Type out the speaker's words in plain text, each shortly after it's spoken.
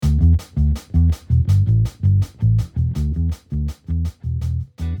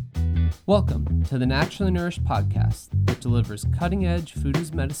Welcome to the Naturally Nourished podcast that delivers cutting-edge food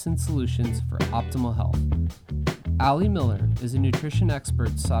as medicine solutions for optimal health. Ali Miller is a nutrition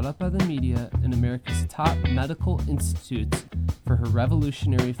expert sought out by the media and America's top medical institutes for her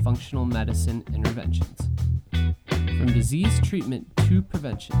revolutionary functional medicine interventions. From disease treatment to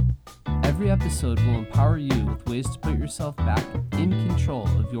prevention, every episode will empower you with ways to put yourself back in control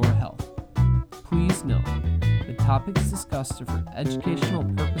of your health. Please note, the topics discussed are for educational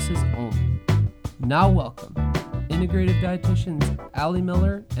purposes only. Now welcome, integrative dietitians Ali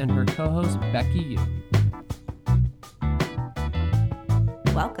Miller and her co-host Becky Yu.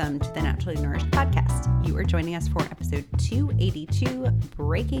 Welcome to the Naturally Nourished podcast. You are joining us for episode 282,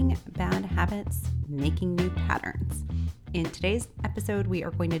 Breaking Bad Habits, Making New Patterns. In today's episode, we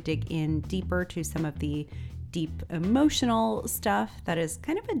are going to dig in deeper to some of the deep emotional stuff that is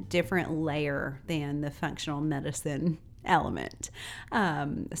kind of a different layer than the functional medicine element,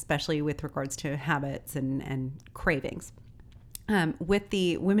 especially with regards to habits and cravings. With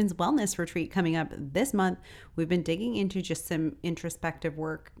the Women's Wellness Retreat coming up this month, we've been digging into just some introspective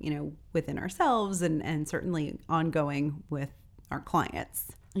work, within ourselves and certainly ongoing with our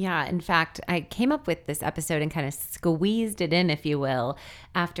clients. Yeah, in fact, I came up with this episode and kind of squeezed it in, if you will,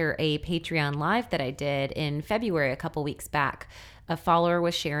 after a Patreon live that I did in February, a couple weeks back. A follower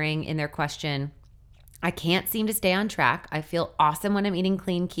was sharing in their question, I can't seem to stay on track. I feel awesome when I'm eating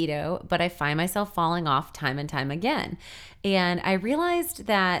clean keto, but I find myself falling off time and time again. And I realized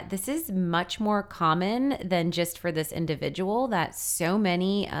that this is much more common than just for this individual, that so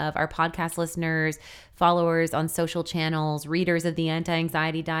many of our podcast listeners, followers on social channels, readers of the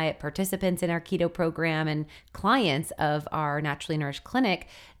Anti-Anxiety Diet, participants in our keto program, and clients of our Naturally Nourished Clinic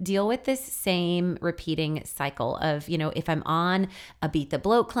deal with this same repeating cycle of, if I'm on a Beat the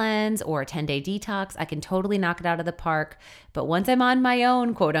Bloat cleanse or a 10-day detox, I can totally knock it out of the park. But once I'm on my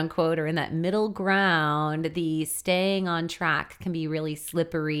own, quote unquote, or in that middle ground, the staying on track can be really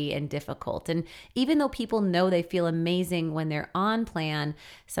slippery and difficult. And even though people know they feel amazing when they're on plan,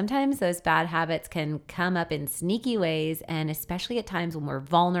 sometimes those bad habits can come up in sneaky ways, and especially at times when we're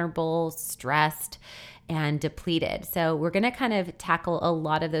vulnerable, stressed, and depleted. So we're going to kind of tackle a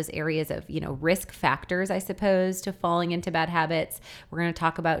lot of those areas of, risk factors, I suppose, to falling into bad habits. We're going to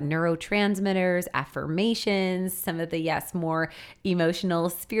talk about neurotransmitters, affirmations, some of the, more emotional,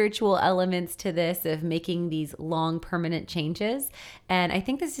 spiritual elements to this of making these long, permanent changes. And I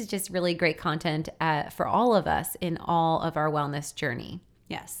think this is just really great content for all of us in all of our wellness journey.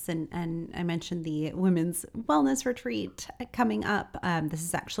 Yes, and I mentioned the Women's Wellness Retreat coming up. This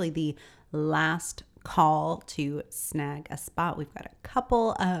is actually the last call to snag a spot. We've got a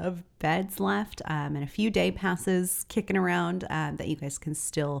couple of beds left and a few day passes kicking around that you guys can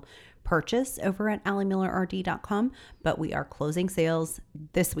still purchase over at alimillerrd.com, but we are closing sales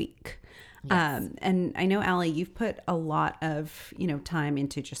this week. Yes. And I know, Ali, you've put a lot of, time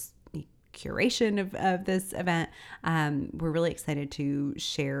into just curation of this event. We're really excited to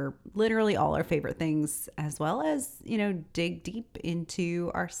share literally all our favorite things, as well as, dig deep into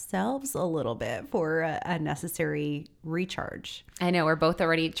ourselves a little bit for a necessary recharge. I know we're both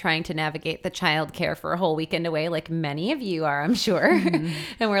already trying to navigate the childcare for a whole weekend away, like many of you are, I'm sure. Mm-hmm.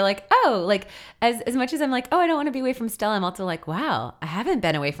 And we're like, as much as I'm like, I don't want to be away from Stella, I'm also like, wow, I haven't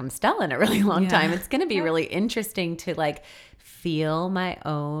been away from Stella in a really long time. It's going to be really interesting to feel my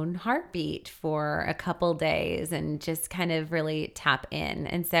own heartbeat for a couple days and just kind of really tap in.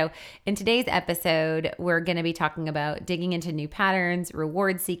 And so in today's episode, we're going to be talking about digging into new patterns,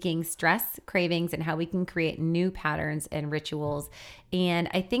 reward seeking, stress, cravings, and how we can create new patterns and rituals. And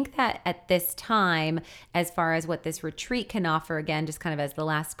I think that at this time, as far as what this retreat can offer, again, just kind of as the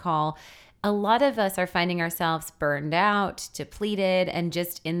last call, a lot of us are finding ourselves burned out, depleted, and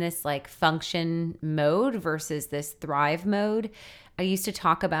just in this function mode versus this thrive mode. I used to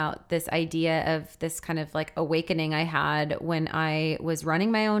talk about this idea of this kind of awakening I had when I was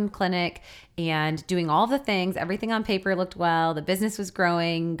running my own clinic and doing all the things. Everything on paper looked well. The business was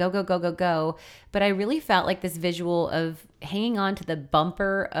growing, go, go, go, go, go. But I really felt like this visual of hanging on to the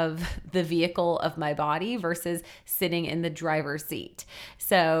bumper of the vehicle of my body versus sitting in the driver's seat.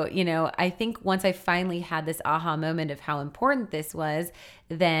 So, I think once I finally had this aha moment of how important this was,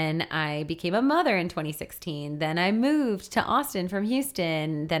 then I became a mother in 2016. Then I moved to Austin from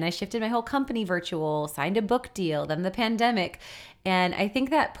Houston. Then I shifted my whole company virtual, signed a book deal, then the pandemic. And I think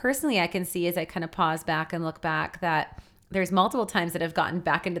that personally I can see as I kind of pause back and look back that there's multiple times that I've gotten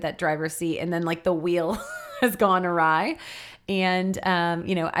back into that driver's seat and then the wheel has gone awry. And,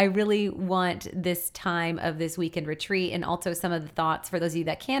 I really want this time of this weekend retreat and also some of the thoughts for those of you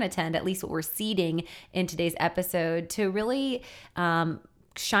that can attend, at least what we're seeding in today's episode, to really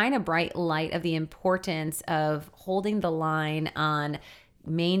shine a bright light of the importance of holding the line on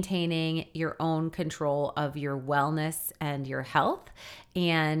maintaining your own control of your wellness and your health,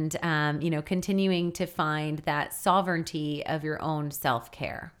 and continuing to find that sovereignty of your own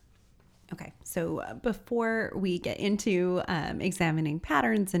self-care. Okay, so before we get into examining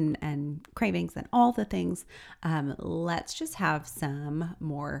patterns and cravings and all the things, let's just have some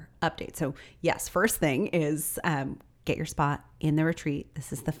more updates. So yes, first thing is get your spot in the retreat.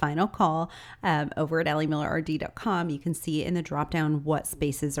 This is the final call. Over at AllieMillerRD.com, you can see in the dropdown what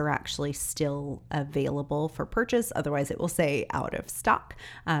spaces are actually still available for purchase. Otherwise, it will say out of stock.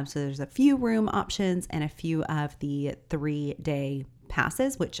 So there's a few room options and a few of the 3-day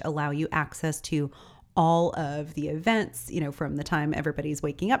passes, which allow you access to all of the events, from the time everybody's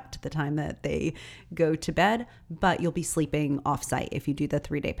waking up to the time that they go to bed, but you'll be sleeping offsite if you do the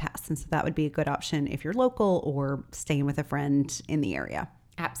 3-day pass. And so that would be a good option if you're local or staying with a friend in the area.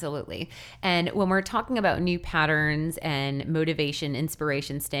 Absolutely. And when we're talking about new patterns and motivation,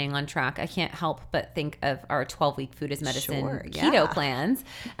 inspiration, staying on track, I can't help but think of our 12-week Food is Medicine keto plans.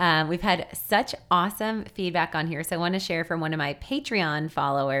 We've had such awesome feedback on here. So I want to share from one of my Patreon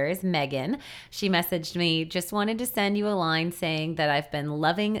followers, Megan. She messaged me, just wanted to send you a line saying that I've been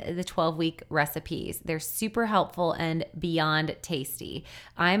loving the 12-week recipes. They're super helpful and beyond tasty.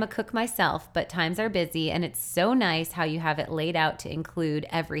 I'm a cook myself, but times are busy, and it's so nice how you have it laid out to include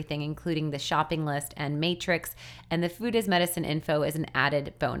everything, including the shopping list and matrix, and the Food is Medicine info is an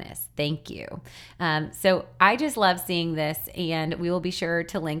added bonus. Thank you. So I just love seeing this, and we will be sure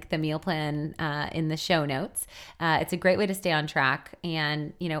to link the meal plan in the show notes. It's a great way to stay on track.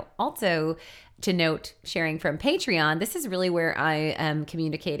 And, also to note, sharing from Patreon, this is really where I am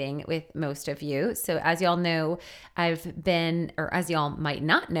communicating with most of you. So as y'all know, as y'all might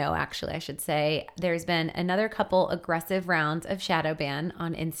not know, actually, I should say, there's been another couple aggressive rounds of shadow ban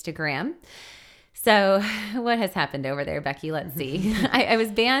on Instagram. So what has happened over there, Becky? Let's see. I was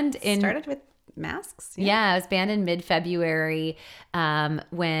banned in... Started with masks? Yeah, I was banned in mid-February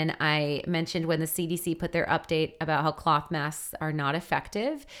when I mentioned when the CDC put their update about how cloth masks are not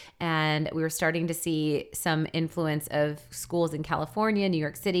effective. And we were starting to see some influence of schools in California, New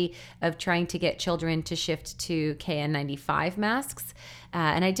York City, of trying to get children to shift to KN95 masks.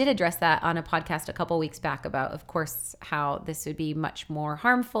 And I did address that on a podcast a couple weeks back about, of course, how this would be much more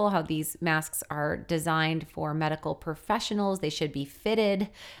harmful, how these masks are designed for medical professionals. They should be fitted.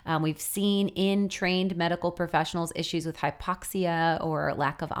 We've seen in trained medical professionals issues with hypoxia or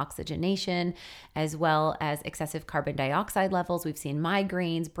lack of oxygenation, as well as excessive carbon dioxide levels. We've seen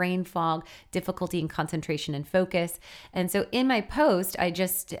migraines, brain fog, difficulty in concentration and focus. And so in my post, I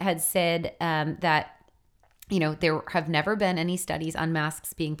just had said that there have never been any studies on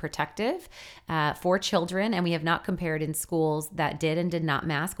masks being protective for children, and we have not compared in schools that did and did not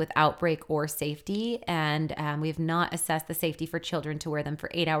mask with outbreak or safety, and we have not assessed the safety for children to wear them for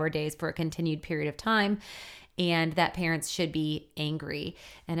 8-hour days for a continued period of time, and that parents should be angry.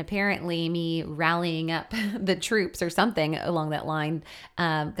 And apparently me rallying up the troops or something along that line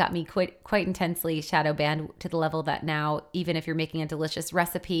got me quite intensely shadow banned, to the level that now, even if you're making a delicious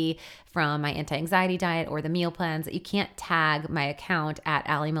recipe from my anti-anxiety diet or the meal plans, you can't tag my account at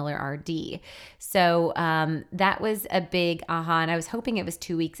AllieMillerRD. So that was a big aha, and I was hoping it was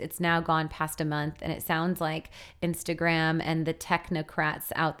 2 weeks. It's now gone past a month, and it sounds like Instagram and the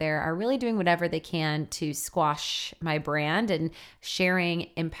technocrats out there are really doing whatever they can to squash my brand and sharing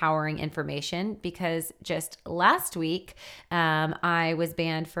empowering information, because just last week I was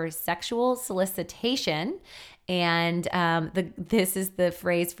banned for sexual solicitation. And this is the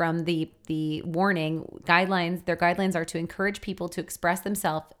phrase from the warning guidelines. Their guidelines are to encourage people to express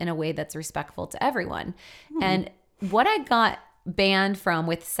themselves in a way that's respectful to everyone. And what I got banned from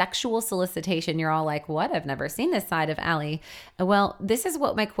with sexual solicitation, you're all like, what? I've never seen this side of Allie. Well, this is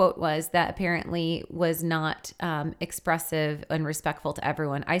what my quote was that apparently was not expressive and respectful to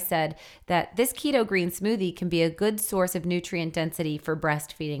everyone. I said that this keto green smoothie can be a good source of nutrient density for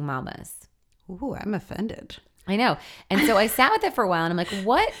breastfeeding mamas. Ooh, I'm offended. I know. And so I sat with it for a while, and I'm like,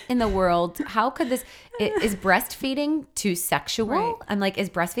 what in the world? How could this, is breastfeeding too sexual? Right. I'm like, is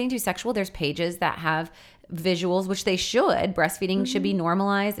breastfeeding too sexual? There's pages that have visuals, which they should. Breastfeeding should be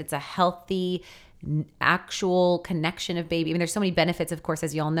normalized. It's a healthy, actual connection of baby. I mean, there's so many benefits, of course,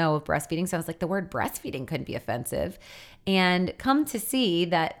 as you all know, of breastfeeding. So I was like, the word breastfeeding couldn't be offensive. And come to see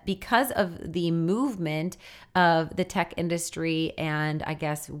that because of the movement of the tech industry and I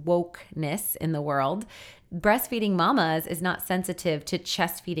guess wokeness in the world, breastfeeding mamas is not sensitive to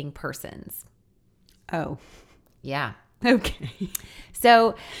chest feeding persons. Oh. Yeah. Okay.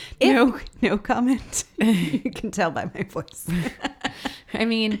 So no comment. You can tell by my voice. I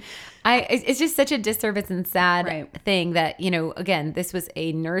mean, it's just such a disservice and sad Right. thing that, again, this was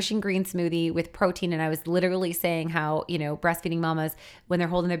a nourishing green smoothie with protein. And I was literally saying how, breastfeeding mamas, when they're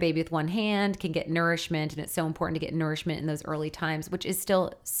holding their baby with one hand, can get nourishment. And it's so important to get nourishment in those early times, which is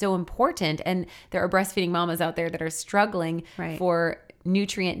still so important. And there are breastfeeding mamas out there that are struggling Right. for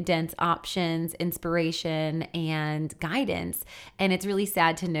nutrient dense options, inspiration, and guidance. And it's really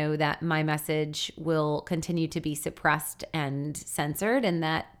sad to know that my message will continue to be suppressed and censored, and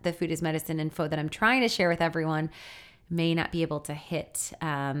that the food is medicine info that I'm trying to share with everyone may not be able to hit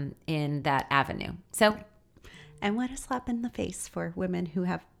in that avenue. So, And what a slap in the face for women who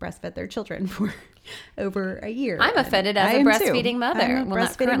have breastfed their children for over a year. I'm offended as I a am breastfeeding too. mother. I'm a Well, not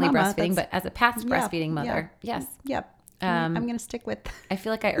breastfeeding currently mama. breastfeeding, but That's- as a past Yeah, breastfeeding mother. yeah, Yes. Yep. I'm going to stick with. I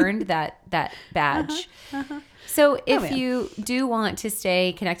feel like I earned that badge. So if man. you do want to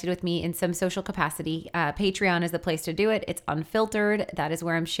stay connected with me in some social capacity, Patreon is the place to do it. It's unfiltered. That is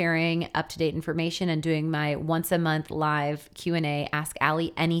where I'm sharing up-to-date information and doing my once a month live Q&A, Ask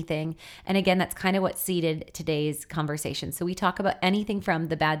Allie Anything. And again, that's kind of what seeded today's conversation. So we talk about anything from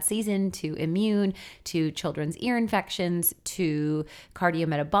the bad season to immune, to children's ear infections, to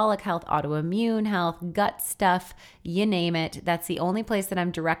cardiometabolic health, autoimmune health, gut stuff, you name it. That's the only place that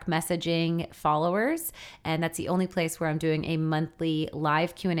I'm direct messaging followers. And that's the only place where I'm doing a monthly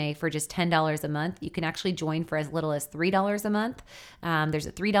live Q&A for just $10 a month. You can actually join for as little as $3 a month. There's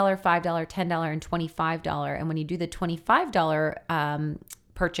a $3, $5, $10, and $25. And when you do the $25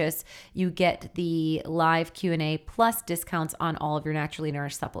 purchase, you get the live Q&A plus discounts on all of your naturally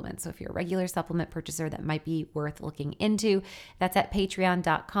nourished supplements. So if you're a regular supplement purchaser, that might be worth looking into. That's at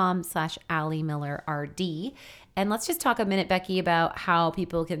patreon.com/AllieMillerRD. And let's just talk a minute, Becky, about how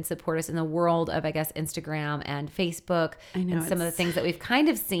people can support us in the world of, I guess, Instagram and Facebook. I know, and some of the it's- things that we've kind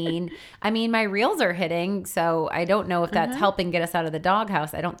of seen. I mean, my reels are hitting, so I don't know if that's helping get us out of the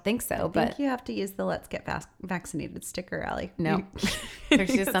doghouse. I don't think so, I but think you have to use the "Let's Get Vaccinated" sticker, Allie. no, there's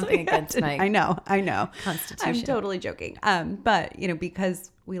just That's something what you have against to- my I know. Constitution. I'm totally joking. But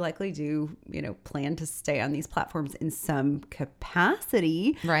because we likely do, plan to stay on these platforms in some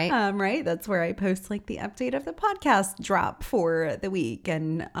capacity, Right. Right. That's where I post like the update of the podcast drop for the week,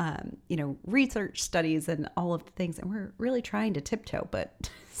 and research studies and all of the things. And we're really trying to tiptoe, but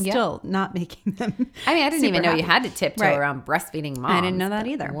still not making them. I mean, I didn't even know you had to tiptoe Right. around breastfeeding moms. I didn't know that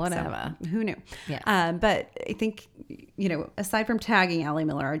but either. Whatever. So who knew? Yeah. But I think, aside from tagging Allie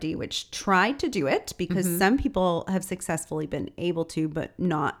Miller RD, which tried to do it because some people have successfully been able to, but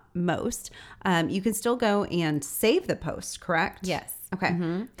not most, you can still go and save the post, correct? Yes. Okay.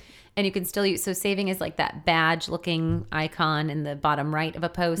 And you can still use, so saving is like that badge looking icon in the bottom right of a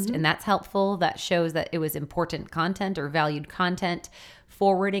post. And that's helpful. That shows that it was important content or valued content.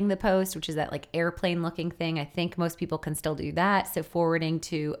 Forwarding the post, which is that like airplane looking thing. I think most people can still do that. So forwarding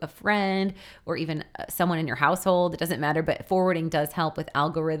to a friend or even someone in your household, it doesn't matter, but forwarding does help with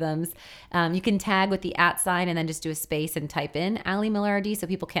algorithms. You can tag with the @ sign and then just do a space and type in Allie Miller RD, so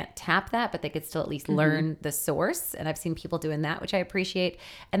people can't tap that, but they could still at least learn the source. And I've seen people doing that, which I appreciate.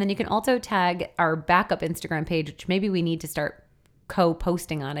 And then you can also tag our backup Instagram page, which maybe we need to start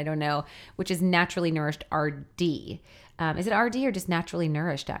co-posting on, I don't know, which is Naturally Nourished RD. Is it RD or just Naturally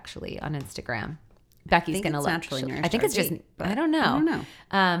Nourished actually on Instagram? Becky's going to it's look. Naturally Nourished I think it's just, RD, but I don't know. I don't know.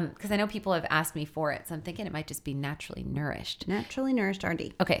 Because I know people have asked me for it. So I'm thinking it might just be Naturally Nourished. Naturally Nourished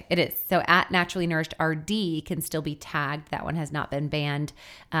RD. Okay, it is. So at Naturally Nourished RD can still be tagged. That one has not been banned.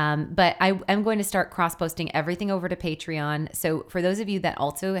 But I am going to start cross-posting everything over to Patreon. So for those of you that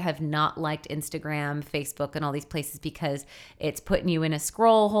also have not liked Instagram, Facebook, and all these places because it's putting you in a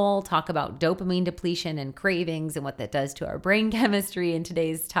scroll hole, talk about dopamine depletion and cravings and what that does to our brain chemistry in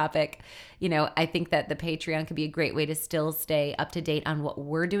today's topic, I think that the Patreon could be a great way to still stay up to date on what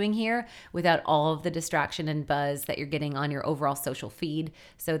we're doing here without all of the distraction and buzz that you're getting on your overall social feed.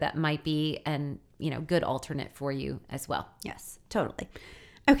 So that might be an good alternate for you as well. Yes, totally.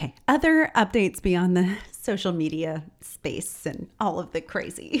 Okay, other updates beyond the social media space and all of the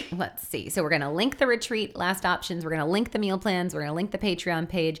crazy. Let's see. So we're going to link the retreat, last options. We're going to link the meal plans. We're going to link the Patreon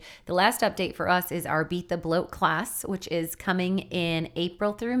page. The last update for us is our Beat the Bloat class, which is coming in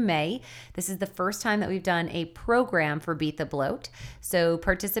April through May. This is the first time that we've done a program for Beat the Bloat. So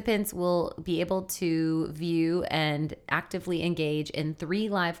participants will be able to view and actively engage in 3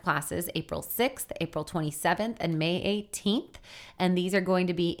 live classes, April 6th, April 27th, and May 18th. And these are going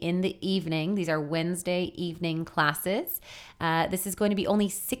to be in the evening. These are Wednesday evening classes. This is going to be only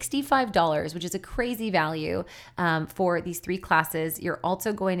 $65, which is a crazy value for these 3 classes. You're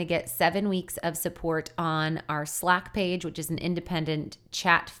also going to get 7 weeks of support on our Slack page, which is an independent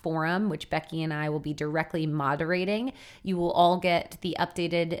chat forum, which Becky and I will be directly moderating. You will all get the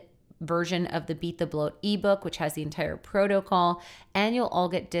updated version of the Beat the Bloat ebook, which has the entire protocol, and you'll all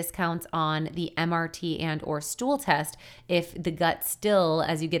get discounts on the MRT and or stool test if the gut still,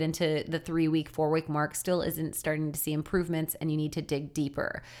 as you get into the 3-week, 4-week mark, still isn't starting to see improvements and you need to dig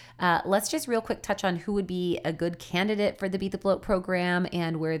deeper. Let's just real quick touch on who would be a good candidate for the Beat the Bloat program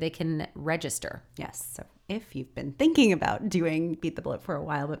and where they can register. Yes. So if you've been thinking about doing Beat the Bloat for a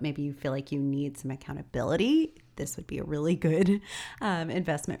while, but maybe you feel like you need some accountability, this would be a really good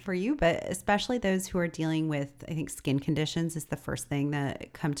investment for you. But especially those who are dealing with, I think, skin conditions is the first thing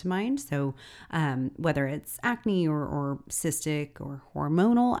that come to mind. So whether it's acne or cystic or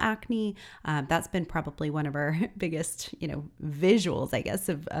hormonal acne, that's been probably one of our biggest, visuals, I guess,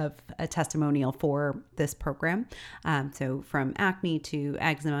 of a testimonial for this program. So from acne to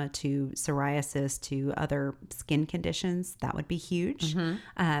eczema to psoriasis to other skin conditions, that would be huge.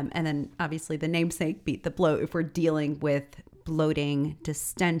 And then obviously the namesake, Beat the Bloat, if we're dealing with bloating,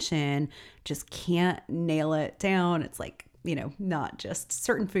 distension, just can't nail it down. It's like, not just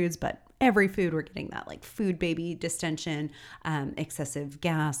certain foods, but every food. We're getting that like food baby distension, excessive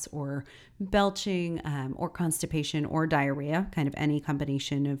gas or belching, or constipation or diarrhea, kind of any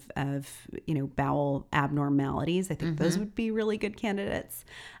combination of bowel abnormalities. I think those would be really good candidates.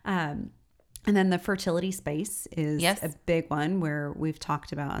 And then the fertility space is a big one where we've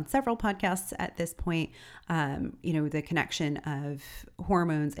talked about on several podcasts at this point, the connection of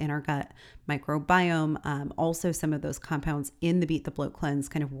hormones in our gut microbiome, also some of those compounds in the Beat the Bloat cleanse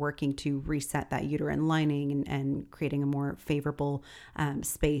kind of working to reset that uterine lining and creating a more favorable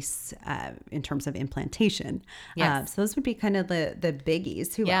space in terms of implantation. So those would be kind of the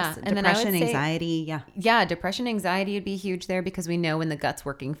biggies. Who else? And depression, anxiety. Depression, anxiety would be huge there because we know when the gut's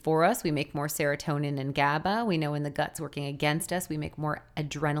working for us, we make more serotonin and GABA. We know when the gut's working against us, we make more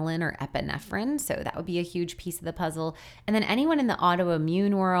adrenaline or epinephrine. So that would be a huge piece of the puzzle. And then anyone in the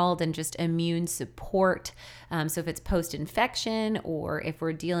autoimmune world and just immune support. So if it's post-infection or if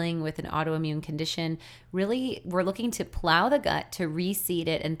we're dealing with an autoimmune condition, really we're looking to plow the gut to reseed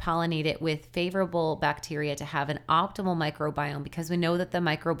it and pollinate it with favorable bacteria to have an optimal microbiome, because we know that the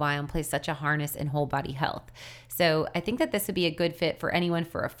microbiome plays such a harness in whole body health. So I think that this would be a good fit for anyone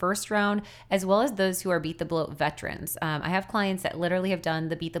for a first round, as well as those who are Beat the Bloat veterans. I have clients that literally have done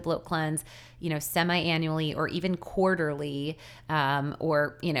the Beat the Bloat cleanse, semi-annually or even quarterly,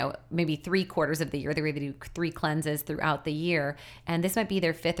 or, maybe 3 quarters of the year. They do 3 cleanses throughout the year. And this might be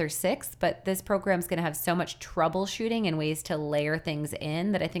their 5th or 6th, but this program is going to have so much troubleshooting and ways to layer things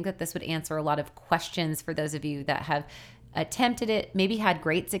in that I think that this would answer a lot of questions for those of you that have attempted it, maybe had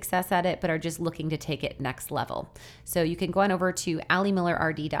great success at it, but are just looking to take it next level. So you can go on over to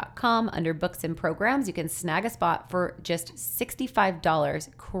AllieMillerRD.com under books and programs. You can snag a spot for just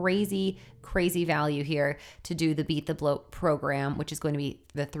 $65. Crazy value here to do the Beat the Bloat program, which is going to be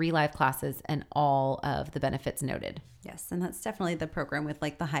the 3 live classes and all of the benefits noted. Yes. And that's definitely the program with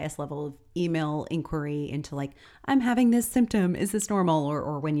like the highest level of email inquiry into like, I'm having this symptom. Is this normal?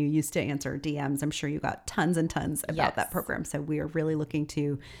 Or when you used to answer DMs, I'm sure you got tons and tons about that program. So we are really looking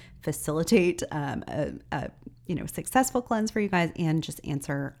to facilitate a successful cleanse for you guys and just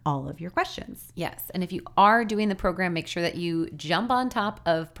answer all of your questions. Yes. And if you are doing the program, make sure that you jump on top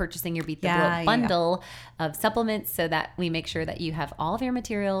of purchasing your Beat the Bloat bundle of supplements so that we make sure that you have all of your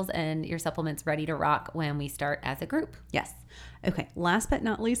materials and your supplements ready to rock when we start as a group. Yes. Okay. Last but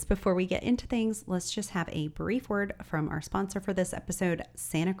not least, before we get into things, let's just have a brief word from our sponsor for this episode,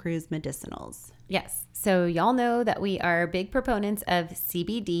 Santa Cruz Medicinals. Yes. So y'all know that we are big proponents of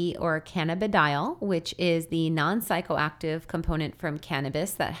CBD or cannabidiol, which is the non-psychoactive component from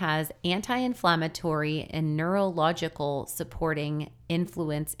cannabis that has anti-inflammatory and neurological supporting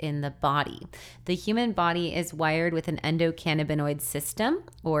influence in the body. The human body is wired with an endocannabinoid system,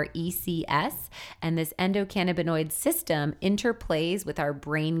 or ECS, and this endocannabinoid system interplays with our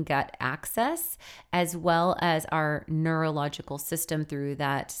brain-gut axis as well as our neurological system through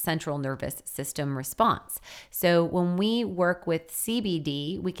that central nervous system response. So when we work with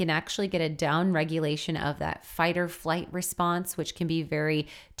CBD, we can actually get a down regulation of that fight or flight response, which can be very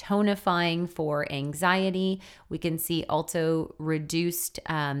tonifying for anxiety. We can see also reduced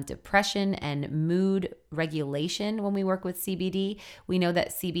depression and mood regulation when we work with CBD. We know that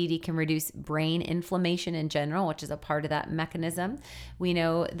CBD can reduce brain inflammation in general, which is a part of that mechanism. We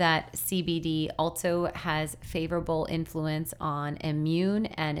know that CBD also has favorable influence on immune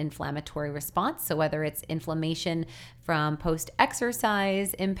and inflammatory response. So whether it's inflammation from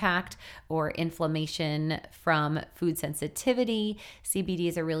post-exercise impact or inflammation from food sensitivity, CBD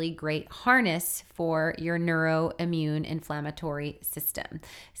is a really great harness for your neuroimmune inflammatory system.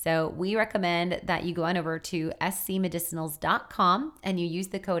 So we recommend that you go on over to scmedicinals.com and you use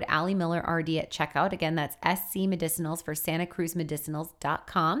the code Allie Miller RD at checkout. Again, that's scmedicinals for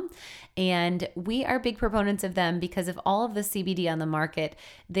SantaCruzMedicinals.com. And we are big proponents of them because of all of the CBD on the market.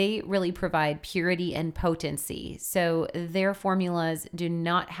 They really provide purity and potency. So their formulas do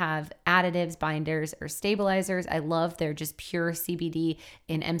not have additives, binders, or stabilizers. I love their just pure CBD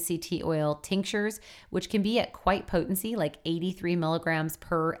in MCT oil tinctures, which can be at quite potency, like 83 milligrams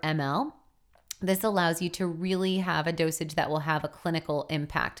per ml. This allows you to really have a dosage that will have a clinical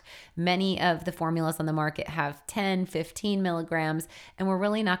impact. Many of the formulas on the market have 10, 15 milligrams, and we're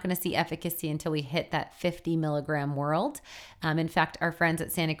really not going to see efficacy until we hit that 50 milligram world. In fact, our friends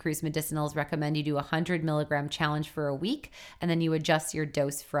at Santa Cruz Medicinals recommend you do a 100 milligram challenge for a week, and then you adjust your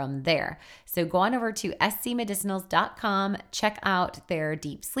dose from there. So go on over to scmedicinals.com, check out their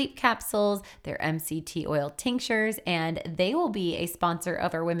deep sleep capsules, their MCT oil tinctures, and they will be a sponsor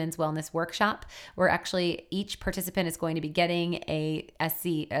of our Women's Wellness Workshop, where actually each participant is going to be getting a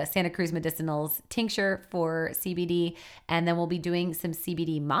Santa Cruz Medicinals tincture for CBD, and then we'll be doing some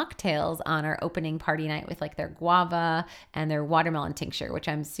CBD mocktails on our opening party night with like their guava and their watermelon tincture, which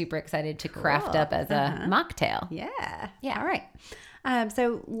I'm super excited to craft up as a mocktail. Yeah. Yeah. All right.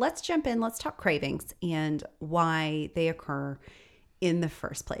 So let's jump in. Let's talk cravings and why they occur in the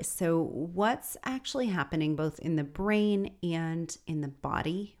first place. So what's actually happening both in the brain and in the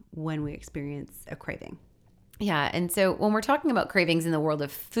body when we experience a craving? Yeah. And so when we're talking about cravings in the world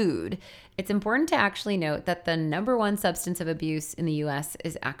of food, it's important to actually note that the number one substance of abuse in the US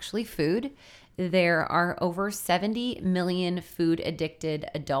is actually food. There are over 70 million food addicted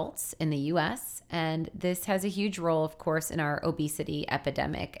adults in the US, and this has a huge role, of course, in our obesity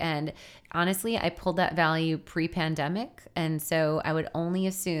epidemic. And honestly, I pulled that value pre-pandemic, and so I would only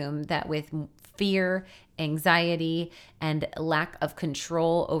assume that with fear, anxiety, and lack of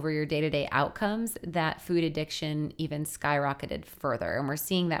control over your day-to-day outcomes, that food addiction even skyrocketed further. And we're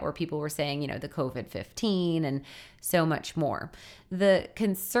seeing that where people were saying, the COVID-15 and so much more. The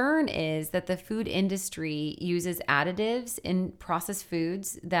concern is that the food industry uses additives in processed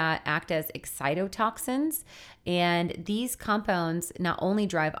foods that act as excitotoxins. And these compounds not only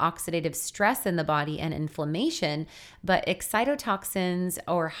drive oxidative stress in the body and inflammation, but excitotoxins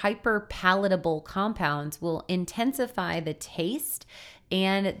or hyperpalatable compounds will intensify the taste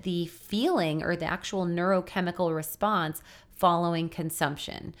and the feeling or the actual neurochemical response following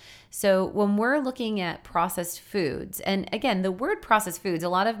consumption. So when we're looking at processed foods, and again, the word processed foods, a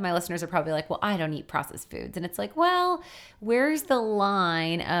lot of my listeners are probably like, well, I don't eat processed foods. And it's like, well, where's the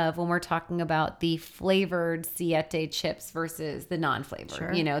line of when we're talking about the flavored Siete chips versus the non-flavored?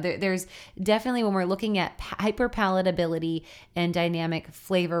 Sure. There's definitely, when we're looking at hyperpalatability and dynamic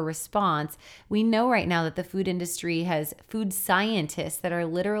flavor response, we know right now that the food industry has food scientists that are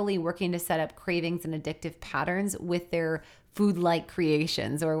literally working to set up cravings and addictive patterns with their food-like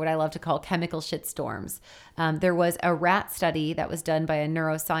creations, or what I love to call chemical shitstorms. There was a rat study that was done by a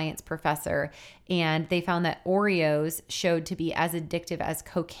neuroscience professor, and they found that Oreos showed to be as addictive as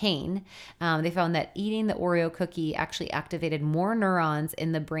cocaine. They found that eating the Oreo cookie actually activated more neurons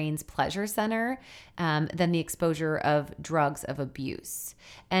in the brain's pleasure center than the exposure of drugs of abuse.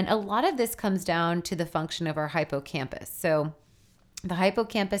 And a lot of this comes down to the function of our hippocampus. So the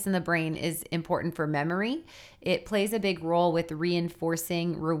hippocampus in the brain is important for memory. It plays a big role with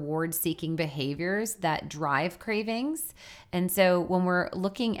reinforcing reward-seeking behaviors that drive cravings. And so when we're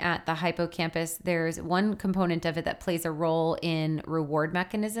looking at the hippocampus, there's one component of it that plays a role in reward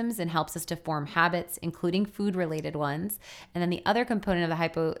mechanisms and helps us to form habits, including food-related ones. And then the other component of the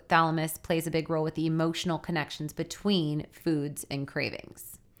hypothalamus plays a big role with the emotional connections between foods and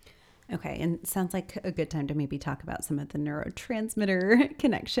cravings. Okay, and it sounds like a good time to maybe talk about some of the neurotransmitter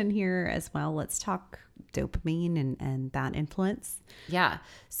connection here as well. Let's talk dopamine and that influence. Yeah.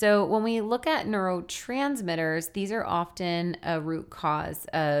 So when we look at neurotransmitters, these are often a root cause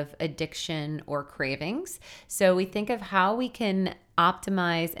of addiction or cravings. So we think of how we can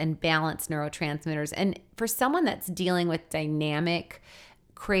optimize and balance neurotransmitters. And for someone that's dealing with dynamic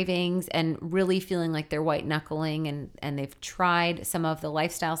cravings and really feeling like they're white knuckling, and they've tried some of the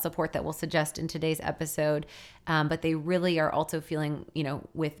lifestyle support that we'll suggest in today's episode, but they really are also feeling,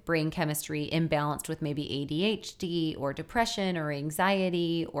 with brain chemistry imbalanced with maybe ADHD or depression or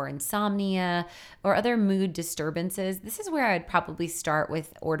anxiety or insomnia or other mood disturbances. This is where I'd probably start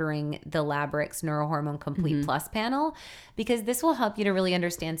with ordering the Labrix Neurohormone Complete Plus panel, because this will help you to really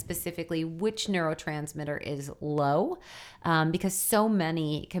understand specifically which neurotransmitter is low, because so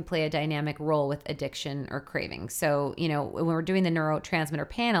many can play a dynamic role with addiction or craving. So, when we're doing the neurotransmitter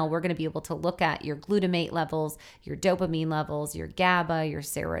panel, we're going to be able to look at your glutamate levels, your dopamine levels, your GABA, your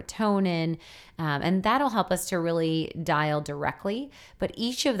serotonin, and that'll help us to really dial directly. But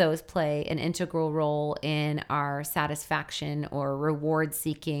each of those play an integral role in our satisfaction or reward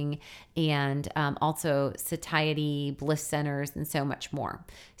seeking, and also satiety, bliss centers, and so much more.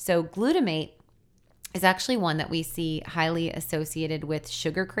 So glutamate is actually one that we see highly associated with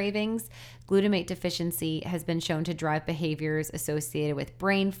sugar cravings. Glutamate deficiency has been shown to drive behaviors associated with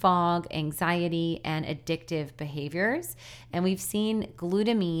brain fog, anxiety, and addictive behaviors. And we've seen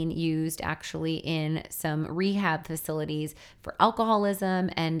glutamine used actually in some rehab facilities for alcoholism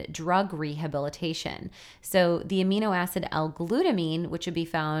and drug rehabilitation. So the amino acid L-glutamine, which would be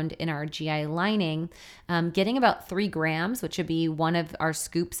found in our GI lining, getting about 3 grams, which would be one of our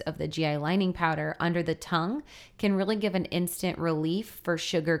scoops of the GI lining powder under the tongue, can really give an instant relief for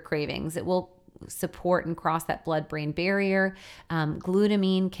sugar cravings. It will support and cross that blood-brain barrier.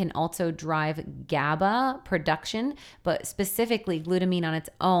 Glutamine can also drive GABA production, but specifically glutamine on its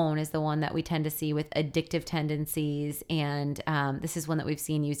own is the one that we tend to see with addictive tendencies, and this is one that we've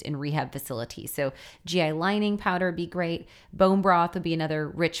seen used in rehab facilities. So GI lining powder would be great. Bone broth would be another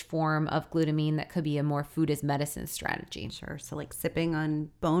rich form of glutamine that could be a more food as medicine strategy. Sure. So like sipping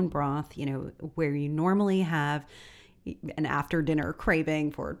on bone broth, where you normally have an after dinner craving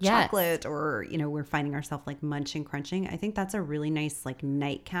for chocolate, or we're finding ourselves like munching, crunching. I think that's a really nice like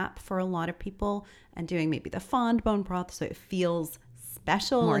nightcap for a lot of people, and doing maybe the fond bone broth so it feels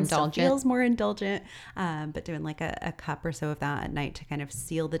special, more and indulgent. still feels more indulgent, but doing like a cup or so of that at night to kind of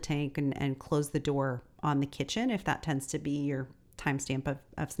seal the tank and close the door on the kitchen if that tends to be your timestamp of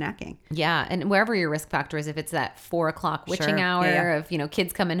snacking. Yeah. And wherever your risk factor is, if it's that 4 o'clock witching hour of,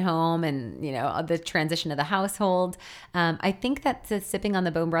 kids coming home and, the transition of the household. I think that the sipping on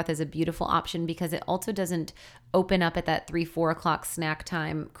the bone broth is a beautiful option because it also doesn't open up at that 3-4 o'clock snack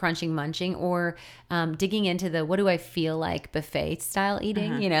time, crunching, munching, or digging into the, what do I feel like buffet style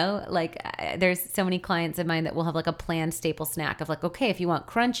eating, there's so many clients of mine that will have like a planned staple snack of like, okay, if you want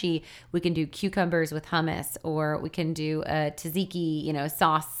crunchy, we can do cucumbers with hummus, or we can do a tzatziki,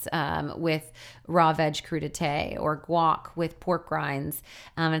 sauce with raw veg crudité, or guac with pork rinds.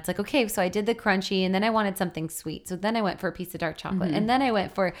 And it's like, okay, so I did the crunchy and then I wanted something sweet. So then I went for a piece of dark chocolate, and then I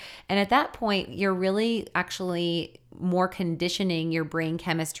went for, and at that point, you're really actually more conditioning your brain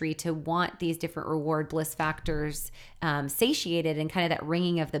chemistry to want these different reward bliss factors satiated, and kind of that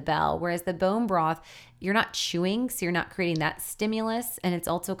ringing of the bell. Whereas the bone broth, you're not chewing, so you're not creating that stimulus, and it's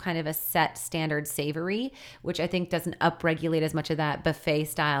also kind of a set standard savory, which I think doesn't upregulate as much of that buffet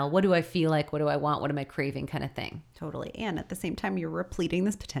style, what do I feel like, what do I want, what am I craving kind of thing. Totally. And at the same time, you're repleting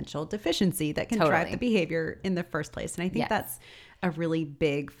this potential deficiency that can drive the behavior in the first place. And I think that's a really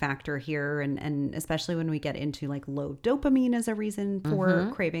big factor here, and especially when we get into like low dopamine as a reason for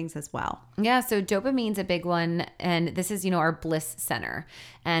cravings as well. Yeah, so dopamine's a big one, and this is, our bliss center.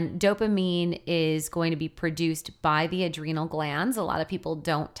 And dopamine is going to be produced by the adrenal glands. A lot of people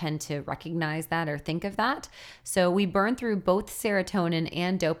don't tend to recognize that or think of that. So we burn through both serotonin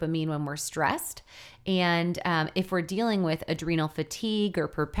and dopamine when we're stressed. And if we're dealing with adrenal fatigue or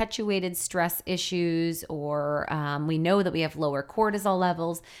perpetuated stress issues, or we know that we have lower cortisol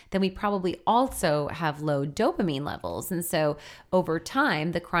levels, then we probably also have low dopamine levels. And so over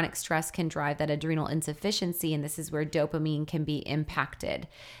time, the chronic stress can drive that adrenal insufficiency, and this is where dopamine can be impacted.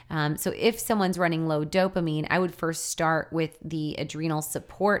 So if someone's running low dopamine, I would first start with the adrenal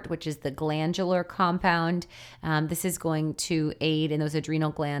support, which is the glandular compound. This is going to aid in those adrenal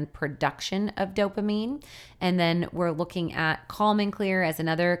gland production of dopamine. And then we're looking at Calm and Clear as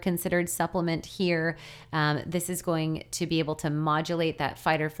another considered supplement here. This is going to be able to modulate that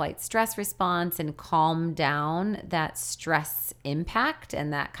fight or flight stress response and calm down that stress impact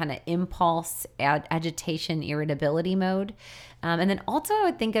and that kind of impulse, agitation, irritability mode. And then also I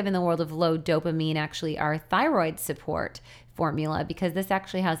would think of, in the world of low dopamine, actually our thyroid support formula because this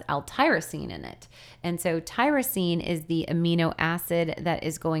actually has L-tyrosine in it. And so tyrosine is the amino acid that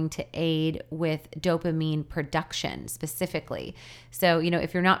is going to aid with dopamine production specifically. So,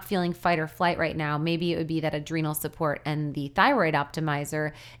 if you're not feeling fight or flight right now, maybe it would be that adrenal support and the thyroid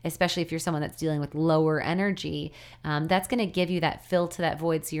optimizer, especially if you're someone that's dealing with lower energy, that's going to give you that fill to that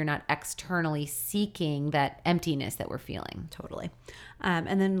void so you're not externally seeking that emptiness that we're feeling. Totally.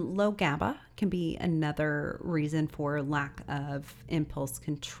 And then low GABA can be another reason for lack of impulse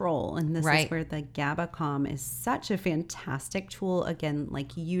control. And this is where the GABA Calm is such a fantastic tool, again,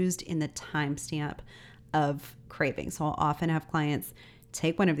 like used in the timestamp of craving. So I'll often have clients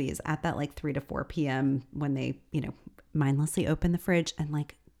take one of these at that like 3 to 4 p.m. when they, mindlessly open the fridge and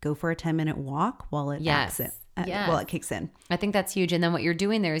like go for a 10-minute walk while it while it kicks in. I think that's huge. And then what you're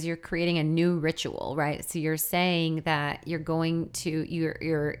doing there is you're creating a new ritual, right? So you're saying that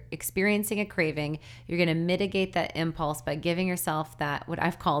you're experiencing a craving. You're going to mitigate that impulse by giving yourself that, what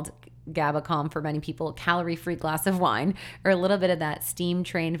I've called GABA Calm for many people, calorie-free glass of wine, or a little bit of that steam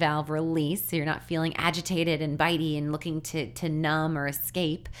train valve release. So you're not feeling agitated and bitey and looking to numb or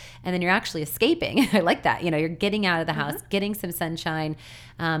escape. And then you're actually escaping. I like that. You're getting out of the house, getting some sunshine,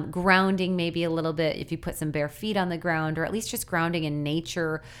 grounding maybe a little bit if you put some bare feet on the ground, or at least just grounding in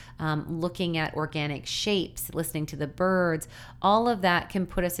nature, looking at organic shapes, listening to the birds. All of that can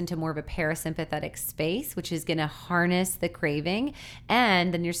put us into more of a parasympathetic space, which is going to harness the craving.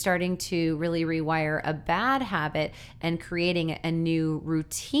 And then you're starting to really rewire a bad habit and creating a new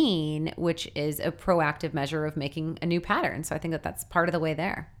routine, which is a proactive measure of making a new pattern. So I think that that's part of the way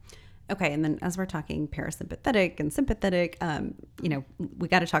there. Okay. And then as we're talking parasympathetic and sympathetic, we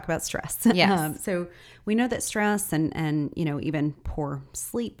got to talk about stress. Yes. So we know that stress and even poor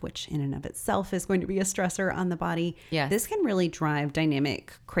sleep, which in and of itself is going to be a stressor on the body. Yes. This can really drive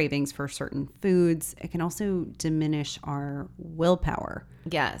dynamic cravings for certain foods. It can also diminish our willpower.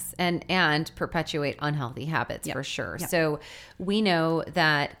 Yes. And perpetuate unhealthy habits for sure. Yep. So we know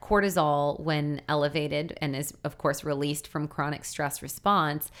that cortisol, when elevated and is of course released from chronic stress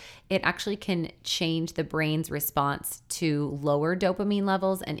response, it actually can change the brain's response to lower dopamine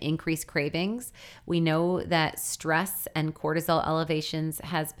levels and increase cravings. We know that stress and cortisol elevations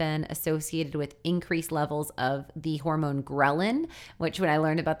has been associated with increased levels of the hormone ghrelin, which when I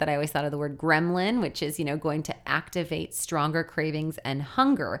learned about that, I always thought of the word gremlin, which is, going to activate stronger cravings and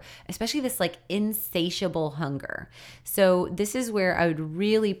hunger, especially this like insatiable hunger. So this is where I would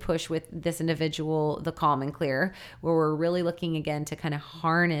really push with this individual, the Calm and Clear, where we're really looking again to kind of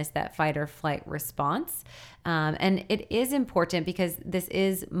harness that fight or flight response. And it is important because this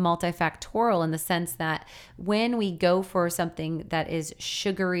is multifactorial in the sense that when we go for something that is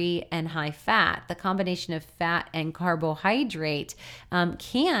sugary and high fat, the combination of fat and carbohydrate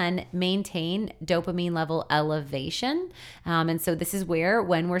can maintain dopamine level elevation. And so this is where,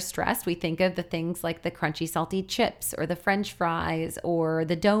 when we're stressed, we think of the things like the crunchy, salty chips or the French fries or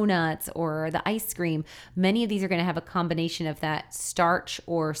the donuts or the ice cream. Many of these are going to have a combination of that starch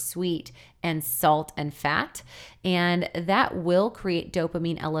or sweet and salt and fat. And that will create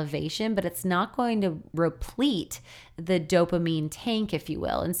dopamine elevation, but it's not going to replete the dopamine tank, if you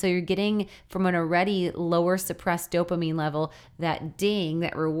will. And so you're getting from an already lower suppressed dopamine level, that ding,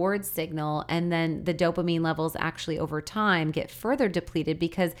 that reward signal, and then the dopamine levels actually over time get further depleted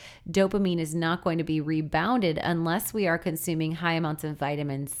because dopamine is not going to be rebounded unless we are consuming high amounts of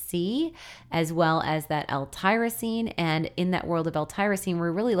vitamin C, as well as that L-tyrosine. And in that world of L-tyrosine,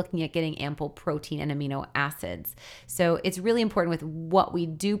 we're really looking at getting ample protein and amino acids. So it's really important with what we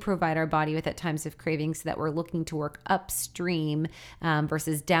do provide our body with at times of craving, so that we're looking to work upstream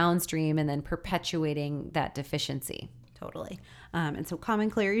versus downstream, and then perpetuating that deficiency. Totally. And so Calm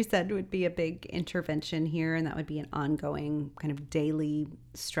and Clear, you said, would be a big intervention here, and that would be an ongoing kind of daily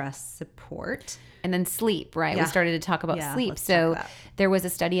stress support. And then sleep, right? Yeah. We started to talk about sleep. So there was a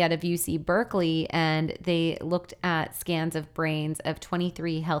study out of UC Berkeley, and they looked at scans of brains of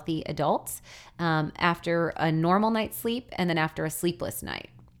 23 healthy adults after a normal night's sleep and then after a sleepless night.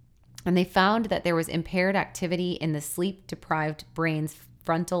 And they found that there was impaired activity in the sleep-deprived brain's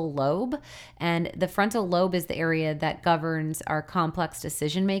frontal lobe. And the frontal lobe is the area that governs our complex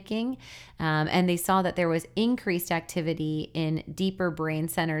decision making. And they saw that there was increased activity in deeper brain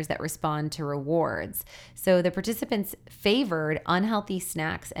centers that respond to rewards. So the participants favored unhealthy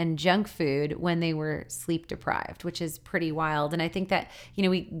snacks and junk food when they were sleep deprived, which is pretty wild. And I think that,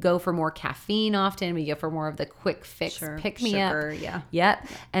 we go for more caffeine often. We go for more of the quick fix, pick me up. Yep.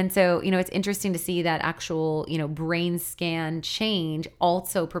 And so, it's interesting to see that actual, brain scan change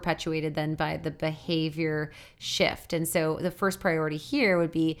also perpetuated then by the behavior shift. And so the first priority here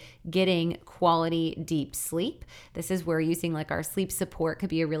would be getting quality deep sleep. This is where using like our sleep support could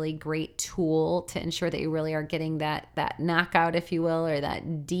be a really great tool to ensure that you really are getting that knockout, if you will, or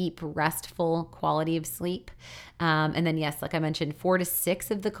that deep, restful quality of sleep. And then, yes, like I mentioned, 4 to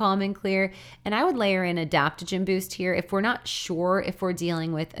 6 of the Calm and Clear. And I would layer in Adaptogen Boost here. If we're not sure if we're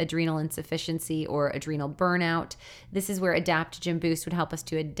dealing with adrenal insufficiency or adrenal burnout, this is where Adaptogen Boost would help us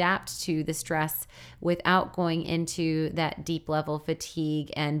to adapt to the stress without going into that deep level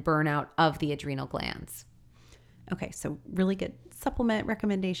fatigue and burnout of the adrenal glands. Okay, so really good supplement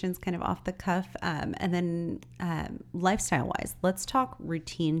recommendations kind of off the cuff. And then lifestyle-wise, let's talk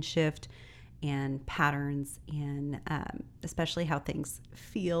routine shift and patterns, and especially how things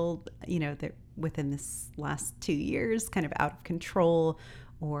feel, that within this last 2 years, kind of out of control,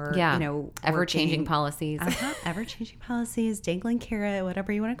 or, ever-changing policies. Ever-changing policies, dangling carrot,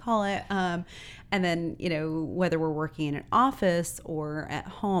 whatever you want to call it. And then, whether we're working in an office or at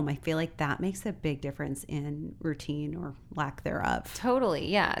home, I feel like that makes a big difference in routine or lack thereof. Totally,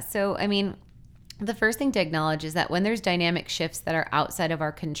 yeah. So, I mean, the first thing to acknowledge is that when there's dynamic shifts that are outside of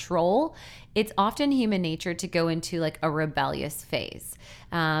our control, it's often human nature to go into like a rebellious phase.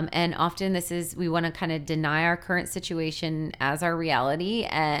 And often we want to kind of deny our current situation as our reality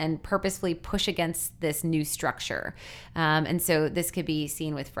and purposefully push against this new structure. And so this could be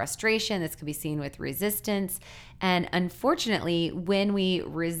seen with frustration. This could be seen with resistance. And unfortunately, when we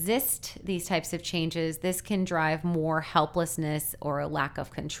resist these types of changes, this can drive more helplessness or a lack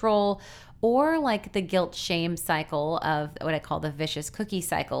of control, or like the guilt shame cycle of what I call the vicious cookie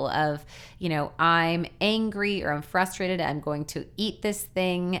cycle of, I'm angry or I'm frustrated. I'm going to eat this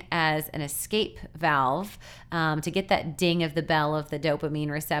thing as an escape valve to get that ding of the bell of the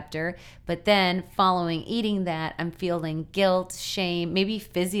dopamine receptor. But then following eating that, I'm feeling guilt, shame, maybe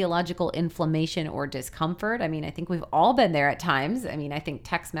physiological inflammation or discomfort. I mean, I think we've all been there at times. I mean, I think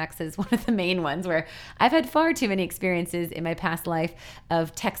Tex-Mex is one of the main ones where I've had far too many experiences in my past life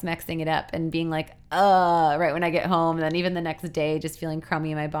of Tex-Mexing it up and being like, right when I get home, and then even the next day, just feeling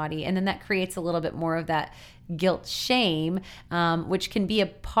crummy in my body. And then that creates a little bit more of that guilt shame, which can be a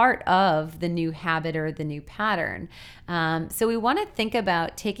part of the new habit or the new pattern. So we want to think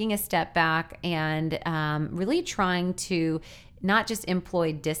about taking a step back and really trying to not just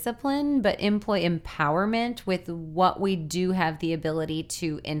employ discipline, but employ empowerment with what we do have the ability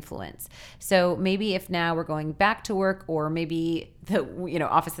to influence. So maybe if now we're going back to work, or maybe the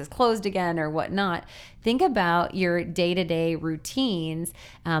office is closed again or whatnot, think about your day-to-day routines,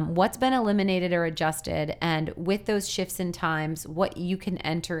 what's been eliminated or adjusted, and with those shifts in times, what you can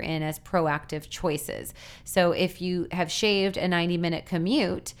enter in as proactive choices. So if you have shaved a 90-minute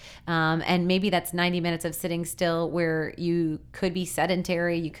commute, and maybe that's 90 minutes of sitting still where you could be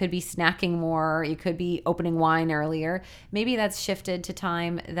sedentary, you could be snacking more, you could be opening wine earlier, maybe that's shifted to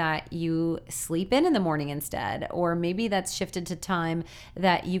time that you sleep in the morning instead, or maybe that's shifted to time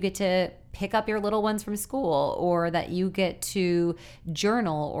that you get to pick up your little ones from school, or that you get to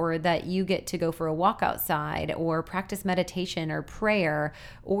journal, or that you get to go for a walk outside, or practice meditation or prayer,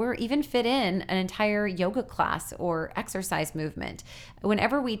 or even fit in an entire yoga class or exercise movement.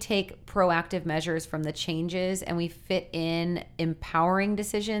 Whenever we take proactive measures from the changes and we fit in empowering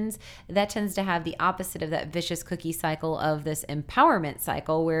decisions, that tends to have the opposite of that vicious cookie cycle of this empowerment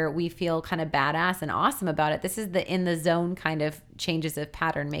cycle where we feel kind of badass and awesome about it. This is the in the zone kind of changes of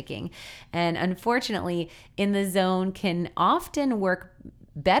pattern making. And unfortunately, in the zone can often work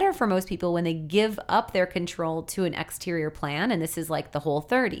better for most people when they give up their control to an exterior plan. And this is like the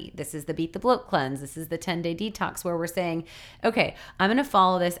Whole30. This is the Beat the Bloat cleanse. This is the 10-day detox where we're saying, okay, I'm going to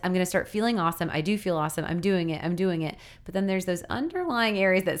follow this. I'm going to start feeling awesome. I do feel awesome. I'm doing it. But then there's those underlying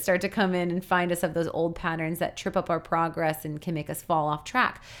areas that start to come in and find us of those old patterns that trip up our progress and can make us fall off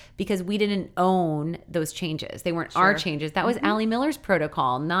track because we didn't own those changes. They weren't our changes. That was Allie Miller's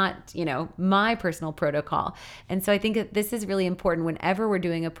protocol, not, my personal protocol. And so I think that this is really important whenever we're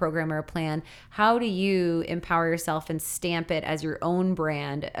doing a program or a plan. How do you empower yourself and stamp it as your own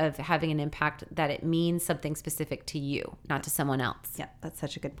brand of having an impact that it means something specific to you, not to someone else? Yeah, that's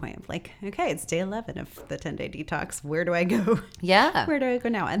such a good point of like, okay, it's day 11 of the 10-day detox. Where do I go? Yeah. Where do I go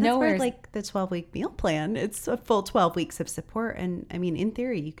now? And that's where like the 12-week meal plan, it's a full 12 weeks of support. And I mean, in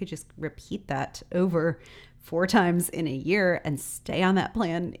theory, you could just repeat that over 4 times in a year and stay on that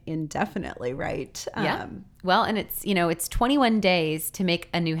plan indefinitely, right? Yeah. Well, and it's 21 days to make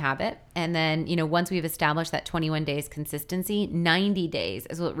a new habit. And then, once we've established that 21 days consistency, 90 days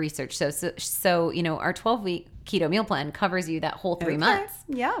is what research shows. So our 12-week keto meal plan covers you that whole 3 months.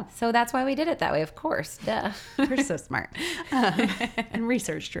 Yeah. So that's why we did it that way, of course. Duh. We're so smart and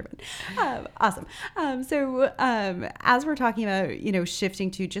research driven. Awesome. So as we're talking about,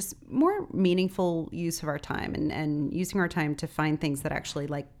 shifting to just more meaningful use of our time and using our time to find things that actually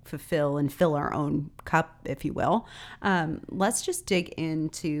like fulfill and fill our own cup, if you will, let's just dig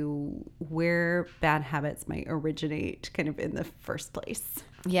into where bad habits might originate kind of in the first place.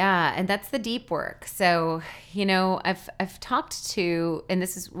 Yeah, and that's the deep work. So, I've talked to, and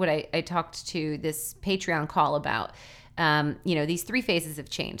this is what I talked to this Patreon call about, these 3 phases of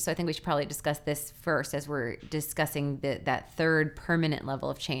change. So I think we should probably discuss this first as we're discussing that third permanent level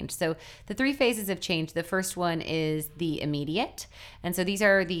of change. So the 3 phases of change, the first one is the immediate. And so these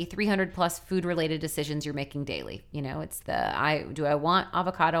are the 300 plus food related decisions you're making daily. It's do I want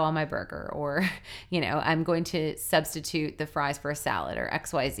avocado on my burger, or, I'm going to substitute the fries for a salad, or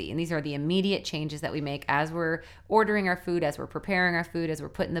XYZ. And these are the immediate changes that we make as we're ordering our food, as we're preparing our food, as we're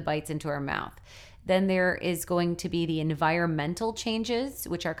putting the bites into our mouth. Then there is going to be the environmental changes,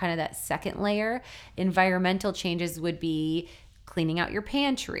 which are kind of that second layer. Environmental changes would be cleaning out your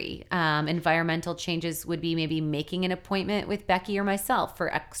pantry. Environmental changes would be maybe making an appointment with Becky or myself for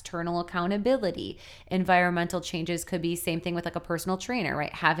external accountability. Environmental changes could be same thing with like a personal trainer,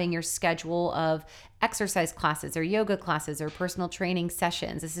 right? Having your schedule of exercise classes or yoga classes or personal training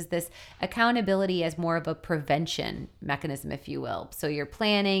sessions. This is this accountability as more of a prevention mechanism, if you will. So you're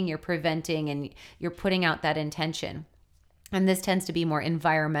planning, you're preventing, and you're putting out that intention. And this tends to be more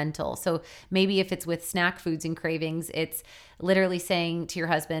environmental. So maybe if it's with snack foods and cravings, it's literally saying to your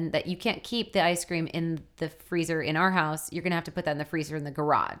husband that you can't keep the ice cream in the freezer in our house. You're going to have to put that in the freezer in the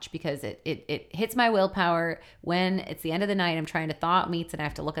garage, because it hits my willpower when it's the end of the night. I'm trying to thaw out meats and I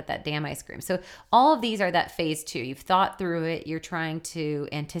have to look at that damn ice cream. So all of these are that phase 2. You've thought through it. You're trying to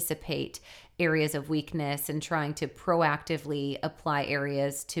anticipate areas of weakness and trying to proactively apply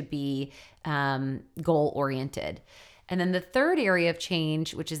areas to be goal oriented. And then the third area of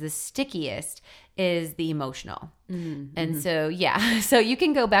change, which is the stickiest, is the emotional. Mm-hmm. And so you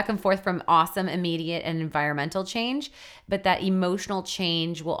can go back and forth from awesome, immediate, and environmental change, but that emotional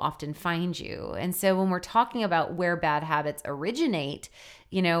change will often find you. And so when we're talking about where bad habits originate,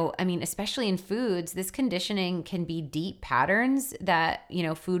 especially in foods, this conditioning can be deep patterns that,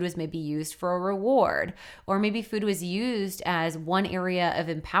 food was maybe used for a reward, or maybe food was used as one area of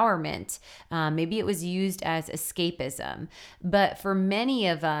empowerment. Maybe it was used as escapism. But for many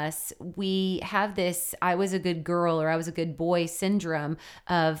of us, we have this I was a good girl or I was a good boy syndrome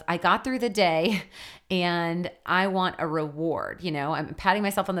of I got through the day and I want a reward. I'm patting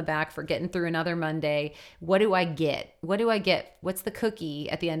myself on the back for getting through another Monday. What do I get? What's the cookie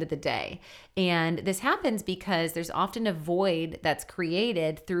at the end of the day? And this happens because there's often a void that's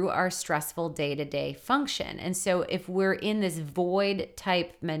created through our stressful day-to-day function. And so if we're in this void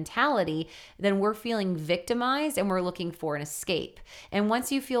type mentality, then we're feeling victimized and we're looking for an escape. And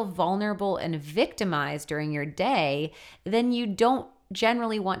once you feel vulnerable and victimized during your day, then you don't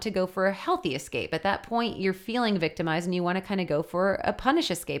generally want to go for a healthy escape. At that point, you're feeling victimized and you want to kind of go for a punish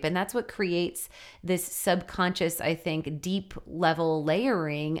escape. And that's what creates this subconscious, I think, deep level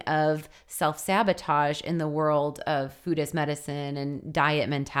layering of self-sabotage in the world of food as medicine and diet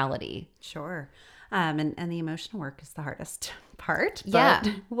mentality. Sure. And the emotional work is the hardest part. Yeah.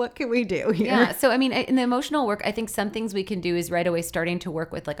 But what can we do here? Yeah. So, in the emotional work, I think some things we can do is right away starting to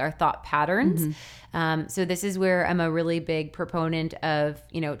work with like our thought patterns. Mm-hmm. So this is where I'm a really big proponent of,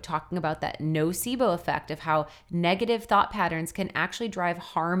 talking about that nocebo effect of how negative thought patterns can actually drive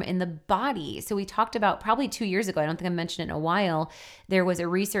harm in the body. So we talked about probably 2 years ago, I don't think I mentioned it in a while, there was a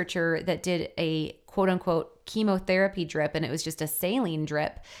researcher that did a quote unquote chemotherapy drip, and it was just a saline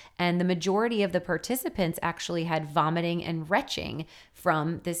drip. And the majority of the participants actually had vomiting and retching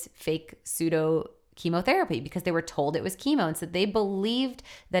from this fake pseudo chemotherapy because they were told it was chemo. And so they believed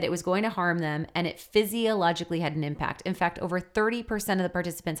that it was going to harm them, and it physiologically had an impact. In fact, over 30% of the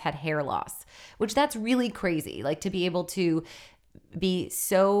participants had hair loss, which that's really crazy. Like to be able to be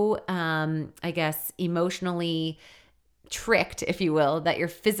so, emotionally tricked, if you will, that your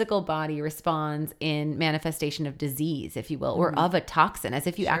physical body responds in manifestation of disease, if you will, or of a toxin, as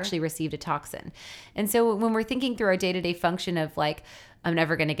if you actually received a toxin. And so when we're thinking through our day-to-day function of like, I'm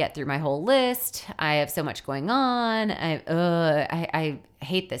never going to get through my whole list. I have so much going on. I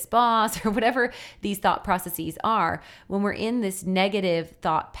hate this boss, or whatever these thought processes are. When we're in this negative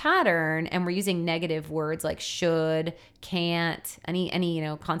thought pattern and we're using negative words like should, can't, any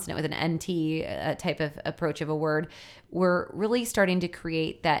consonant with an NT type of approach of a word, we're really starting to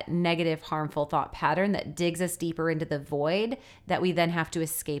create that negative, harmful thought pattern that digs us deeper into the void that we then have to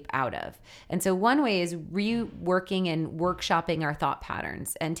escape out of. And so one way is reworking and workshopping our thought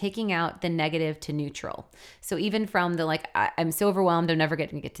patterns and taking out the negative to neutral. So even from the I'm so overwhelmed, I'm never going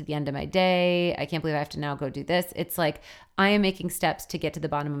to get to the end of my day. I can't believe I have to now go do this. It's like, I am making steps to get to the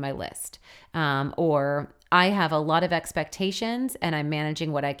bottom of my list. Or I have a lot of expectations and I'm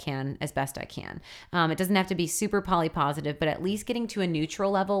managing what I can as best I can. It doesn't have to be super polypositive, but at least getting to a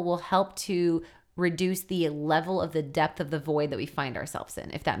neutral level will help to reduce the level of the depth of the void that we find ourselves in,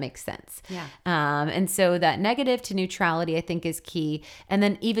 if that makes sense. Yeah. And so that negative to neutrality, I think, is key. And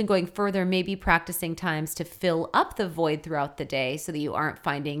then even going further, maybe practicing times to fill up the void throughout the day so that you aren't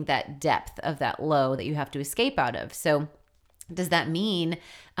finding that depth of that low that you have to escape out of. So does that mean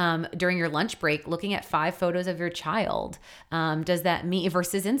during your lunch break, looking at 5 photos of your child? Does that mean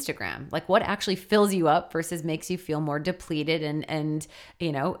versus Instagram? Like, what actually fills you up versus makes you feel more depleted and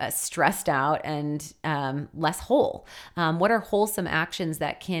stressed out and less whole? What are wholesome actions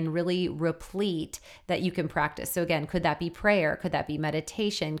that can really replete that you can practice? So again, could that be prayer? Could that be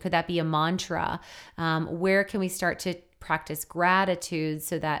meditation? Could that be a mantra? Where can we start to practice gratitude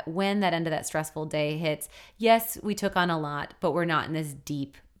so that when that end of that stressful day hits, yes, we took on a lot, but we're not in this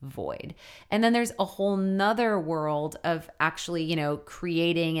deep void. And then there's a whole nother world of actually,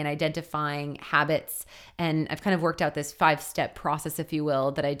 creating and identifying habits. And I've kind of worked out this 5-step process, if you will,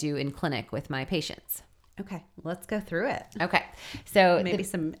 that I do in clinic with my patients. Okay, let's go through it. Okay. So maybe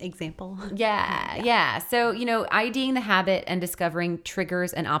some example. Yeah. So, IDing the habit and discovering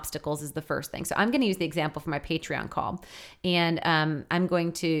triggers and obstacles is the first thing. So I'm going to use the example for my Patreon call, and I'm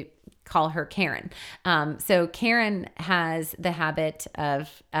going to call her Karen. So Karen has the habit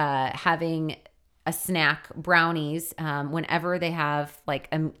of having a snack, brownies, whenever they have like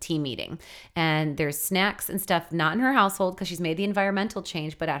a team meeting. And there's snacks and stuff not in her household because she's made the environmental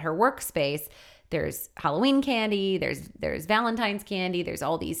change, but at her workspace, there's Halloween candy, there's Valentine's candy, there's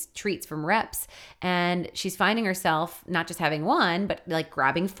all these treats from reps. And she's finding herself not just having one, but like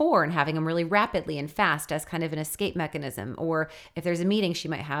grabbing 4 and having them really rapidly and fast as kind of an escape mechanism. Or if there's a meeting, she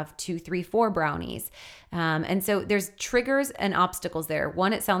might have 2, 3, 4 brownies. And so there's triggers and obstacles there.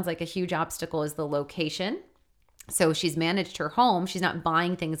 One, it sounds like a huge obstacle is the location. So she's managed her home. She's not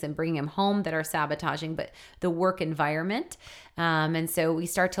buying things and bringing them home that are sabotaging, but the work environment. And so we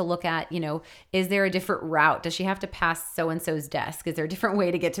start to look at, is there a different route? Does she have to pass so-and-so's desk? Is there a different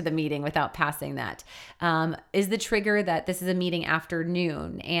way to get to the meeting without passing that? Is the trigger that this is a meeting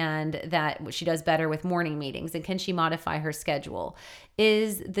afternoon and that she does better with morning meetings? And can she modify her schedule?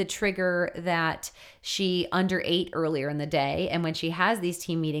 Is the trigger that she underate earlier in the day? And when she has these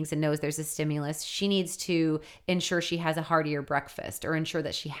team meetings and knows there's a stimulus, she needs to ensure she has a heartier breakfast or ensure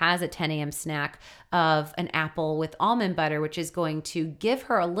that she has a 10 a.m. snack of an apple with almond butter, which is going to give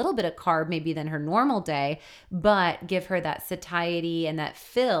her a little bit of carb maybe than her normal day, but give her that satiety and that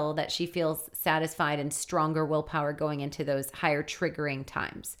fill that she feels satisfied and stronger willpower going into those higher triggering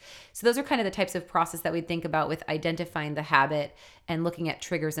times. So those are kind of the types of process that we think about with identifying the habit and looking at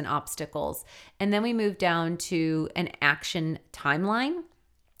triggers and obstacles. And then we move down to an action timeline.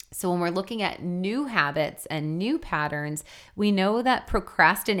 So when we're looking at new habits and new patterns, we know that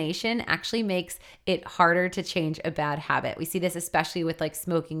procrastination actually makes it harder to change a bad habit. We see this especially with like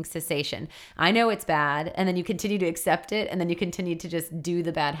smoking cessation. I know it's bad, and then you continue to accept it, and then you continue to just do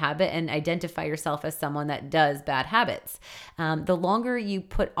the bad habit and identify yourself as someone that does bad habits. The longer you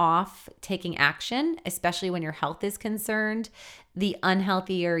put off taking action, especially when your health is concerned, the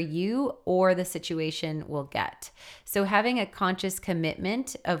unhealthier you or the situation will get. So having a conscious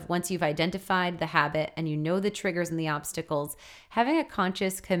commitment of once you've identified the habit and you know the triggers and the obstacles, having a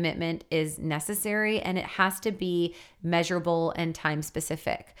conscious commitment is necessary, and it has to be measurable and time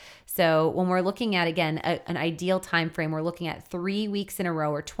specific. So when we're looking at, again, an ideal time frame, we're looking at 3 weeks in a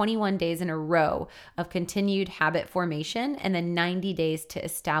row or 21 days in a row of continued habit formation, and then 90 days to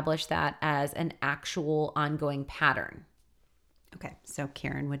establish that as an actual ongoing pattern. Okay, so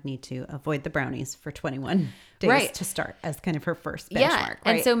Karen would need to avoid the brownies for 21 days to start as kind of her first benchmark. Yeah. Right?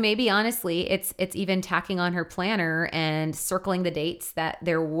 And so maybe honestly, it's even tacking on her planner and circling the dates that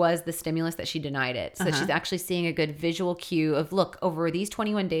there was the stimulus that she denied it. So that she's actually seeing a good visual cue of, look, over these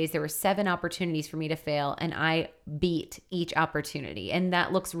 21 days, there were 7 opportunities for me to fail, and I beat each opportunity. And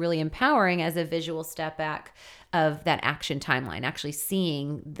that looks really empowering as a visual step back of that action timeline, actually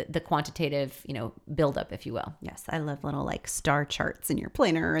seeing the quantitative, buildup, if you will. Yes, I love little like star charts in your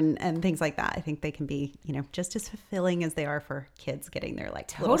planner and things like that. I think they can be, just as fulfilling as they are for kids getting their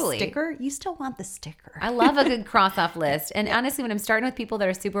like little sticker. You still want the sticker. I love a good cross off list. And honestly, when I'm starting with people that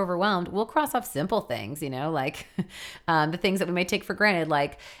are super overwhelmed, we'll cross off simple things, like the things that we may take for granted,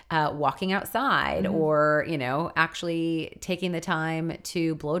 like walking outside or, actually taking the time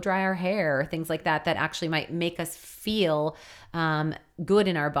to blow dry our hair, things like that actually might make us feel good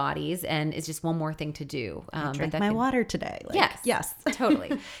in our bodies, and it's just one more thing to do. Drink my water today. Yes,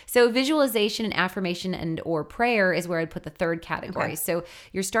 totally. So visualization and affirmation and or prayer is where I'd put the third category. Okay. So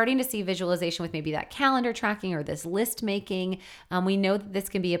you're starting to see visualization with maybe that calendar tracking or this list making. We know that this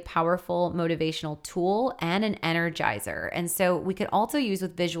can be a powerful motivational tool and an energizer. And so we could also use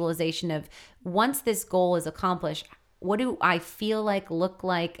with visualization of, once this goal is accomplished, what do I feel like, look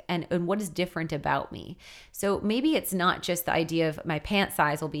like, and what is different about me? So maybe it's not just the idea of my pant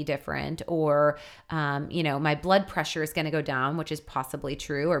size will be different, or, my blood pressure is going to go down, which is possibly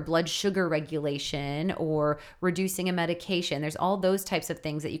true, or blood sugar regulation, or reducing a medication. There's all those types of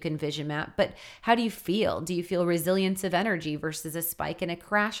things that you can vision map. But how do you feel? Do you feel resilience of energy versus a spike and a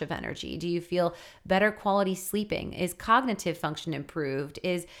crash of energy? Do you feel better quality sleeping? Is cognitive function improved?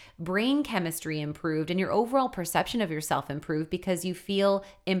 Is brain chemistry improved? And your overall perception of yourself improved because you feel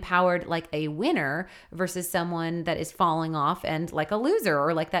empowered like a winner versus someone that is falling off and like a loser,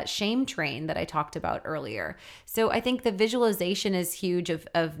 or like that shame train that I talked about earlier. So I think the visualization is huge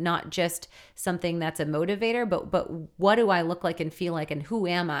of not just something that's a motivator, but what do I look like and feel like, and who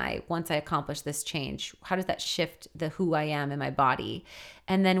am I once I accomplish this change? How does that shift the who I am in my body?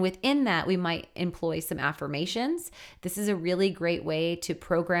 And then within that, we might employ some affirmations. This is a really great way to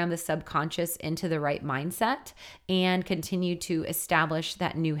program the subconscious into the right mindset and continue to establish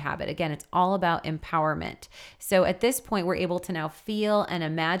that new habit. Again, it's all about empowerment. So at this point, we're able to now feel and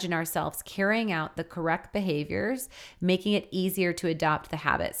imagine ourselves carrying out the correct behaviors, making it easier to adopt the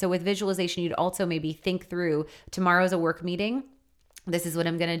habit. So with visualization, you'd also maybe think through, tomorrow's a work meeting. This is what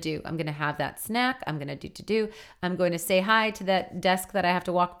I'm going to do. I'm going to have that snack. I'm going to I'm going to say hi to that desk that I have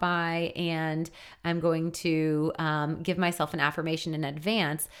to walk by. And I'm going to give myself an affirmation in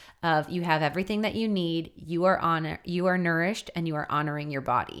advance of, you have everything that you need. You are nourished, and you are honoring your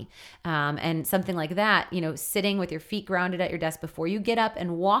body. And something like that, sitting with your feet grounded at your desk before you get up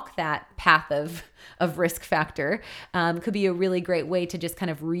and walk that path of risk factor could be a really great way to just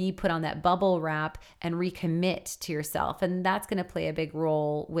kind of put on that bubble wrap and recommit to yourself. And that's going to play a big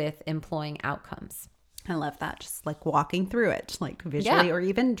role with employing outcomes. I love that. Just like walking through it, like visually, or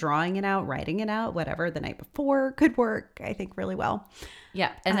even drawing it out, writing it out, whatever the night before could work, I think, really well.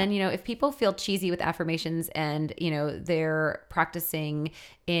 Yeah. And then, if people feel cheesy with affirmations and, they're practicing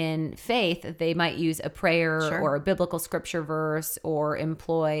in faith, they might use a prayer or a biblical scripture verse, or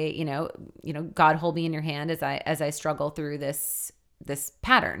employ, God hold me in your hand as I struggle through this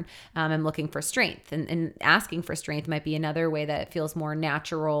pattern. I'm looking for strength, and asking for strength might be another way that it feels more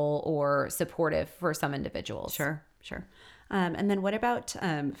natural or supportive for some individuals. Sure. And then what about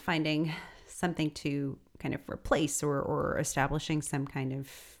finding something to kind of replace or establishing some kind of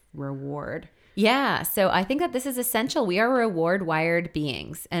reward? Yeah. So I think that this is essential. We are reward wired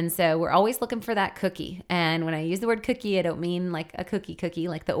beings. And so we're always looking for that cookie. And when I use the word cookie, I don't mean like a cookie,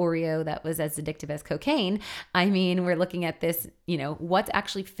 like the Oreo that was as addictive as cocaine. I mean, we're looking at this, what's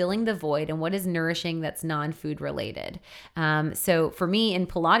actually filling the void and what is nourishing that's non-food related. So for me in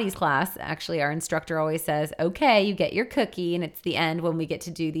Pilates class, actually our instructor always says, okay, you get your cookie, and it's the end when we get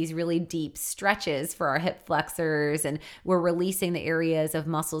to do these really deep stretches for our hip flexors, and we're releasing the areas of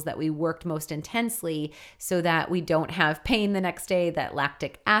muscles that we worked most intensely so that we don't have pain the next day, that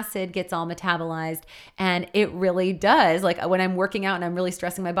lactic acid gets all metabolized. And it really does. Like when I'm working out and I'm really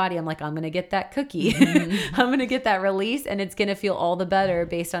stressing my body, I'm like, I'm going to get that cookie. I'm going to get that release, and it's going to feel all the better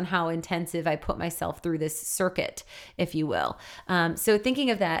based on how intensive I put myself through this circuit, if you will. So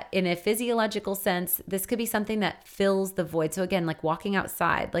thinking of that in a physiological sense, this could be something that fills the void. So again, like walking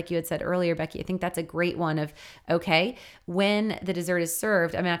outside, like you had said earlier, Becky, I think that's a great one of, okay, when the dessert is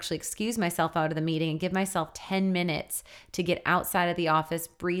served, I'm actually excuse myself myself out of the meeting and give myself 10 minutes to get outside of the office,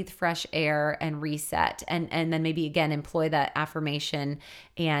 breathe fresh air and reset. And then maybe again, employ that affirmation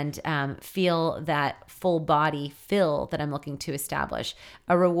and feel that full body fill that I'm looking to establish.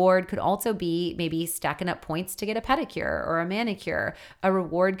 A reward could also be maybe stacking up points to get a pedicure or a manicure. A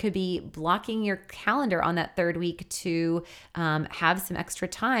reward could be blocking your calendar on that third week to have some extra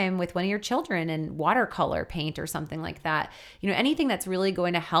time with one of your children and watercolor paint or something like that. Anything that's really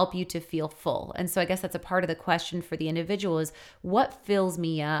going to help you to feel full. And so I guess that's a part of the question for the individual is what fills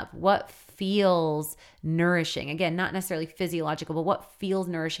me up? What feels nourishing? Again, not necessarily physiological, but what feels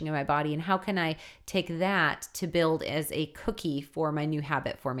nourishing in my body? And how can I take that to build as a cookie for my new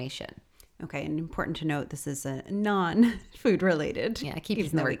habit formation? Okay, and important to note, this is a non-food related. Yeah, I keep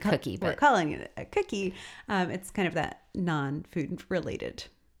using the word cookie, but we're calling it a cookie. It's kind of that non-food related,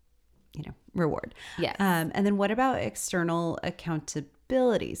 reward. Yes. And then what about external accountability?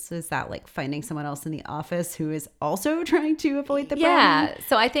 So is that like finding someone else in the office who is also trying to avoid the problem? Yeah.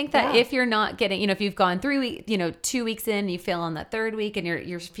 So I think that if you're not getting, if you've gone 3 weeks, 2 weeks in, you fail on that third week and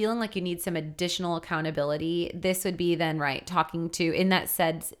you're feeling like you need some additional accountability, this would be then talking to, in that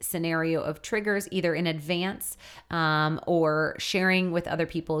said scenario of triggers, either in advance or sharing with other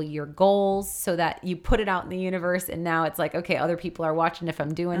people your goals so that you put it out in the universe and now it's like, okay, other people are watching if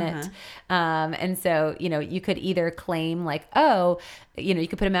I'm doing it. And so, you could either claim like, you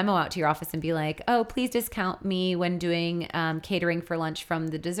could put a memo out to your office and be like, oh, please discount me when doing catering for lunch from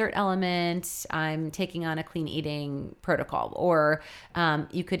the dessert element. I'm taking on a clean eating protocol. Or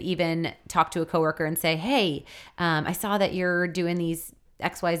you could even talk to a coworker and say, hey, I saw that you're doing these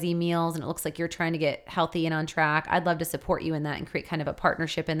XYZ meals and it looks like you're trying to get healthy and on track. I'd love to support you in that and create kind of a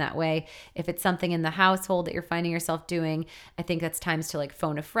partnership in that way. If it's something in the household that you're finding yourself doing, I think that's times to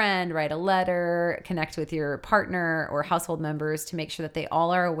phone a friend, write a letter, connect with your partner or household members to make sure that they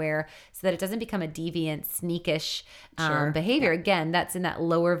all are aware so that it doesn't become a deviant, sneakish behavior. Yeah. Again, that's in that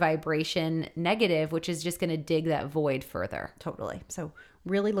lower vibration negative, which is just going to dig that void further. Totally. So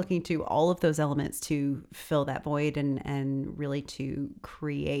really looking to all of those elements to fill that void and really to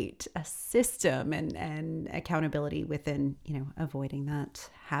create a system and accountability within, avoiding that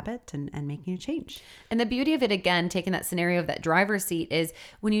habit and making a change. And the beauty of it, again, taking that scenario of that driver's seat is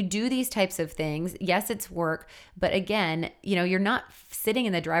when you do these types of things, yes, it's work, but again, you're not sitting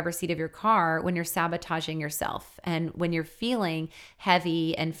in the driver's seat of your car when you're sabotaging yourself and when you're feeling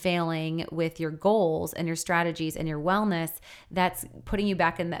heavy and failing with your goals and your strategies and your wellness, that's putting you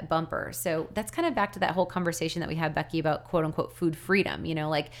back in that bumper. So that's kind of back to that whole conversation that we had, Becky, about quote unquote food freedom.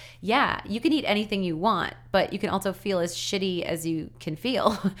 Yeah, you can eat anything you want, but you can also feel as shitty as you can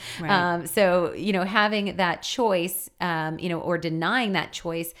feel. Right. So, having that choice, or denying that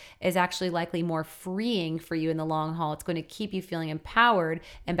choice is actually likely more freeing for you in the long haul. It's going to keep you feeling empowered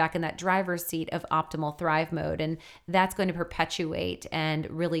and back in that driver's seat of optimal thrive mode. And that's going to perpetuate and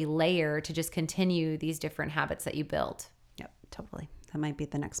really layer to just continue these different habits that you build. Yep, totally. That might be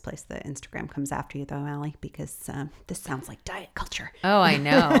the next place that Instagram comes after you, though, Allie, because this sounds like diet culture. Oh, I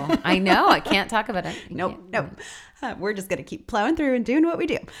know. I can't talk about it. Nope. We're just going to keep plowing through and doing what we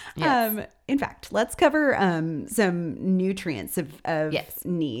do. Yes. In fact, let's cover some nutrients of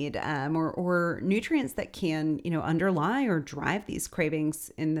need or nutrients that can, underlie or drive these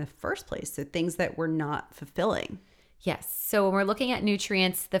cravings in the first place. So things that we're not fulfilling. Yes. So when we're looking at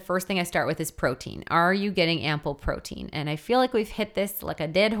nutrients, the first thing I start with is protein. Are you getting ample protein? And I feel like we've hit this like a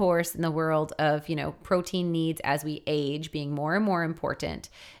dead horse in the world of, protein needs as we age being more and more important.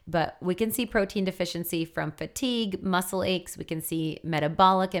 But we can see protein deficiency from fatigue, muscle aches. We can see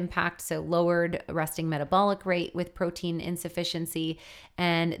metabolic impact, so lowered resting metabolic rate with protein insufficiency.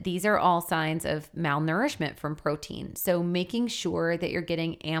 And these are all signs of malnourishment from protein. So making sure that you're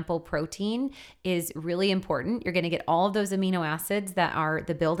getting ample protein is really important. You're going to get all of those amino acids that are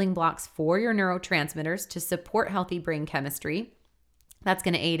the building blocks for your neurotransmitters to support healthy brain chemistry. That's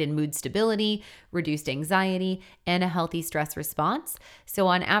going to aid in mood stability, reduced anxiety, and a healthy stress response. So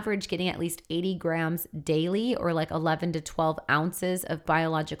on average, getting at least 80 grams daily or like 11 to 12 ounces of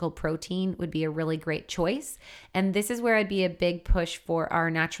biological protein would be a really great choice. And this is where I'd be a big push for our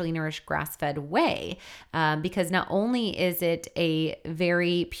Naturally Nourished grass-fed whey, because not only is it a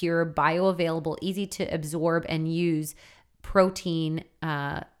very pure, bioavailable, easy to absorb and use protein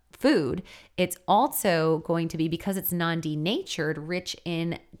food, it's also going to be, because it's non-denatured, rich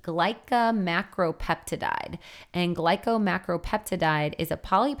in glycomacropeptidide. And glycomacropeptidide is a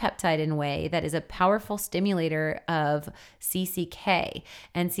polypeptide in whey that is a powerful stimulator of CCK.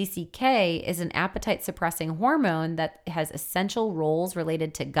 And CCK is an appetite suppressing hormone that has essential roles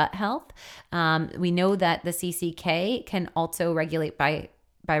related to gut health. We know that the CCK can also regulate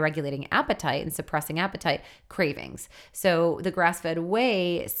by regulating appetite and suppressing appetite, cravings. So the grass-fed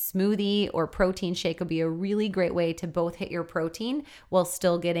whey smoothie or protein shake would be a really great way to both hit your protein while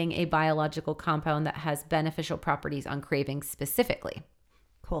still getting a biological compound that has beneficial properties on cravings specifically.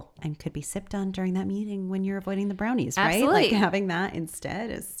 Cool. And could be sipped on during that meeting when you're avoiding the brownies, right? Absolutely. Like having that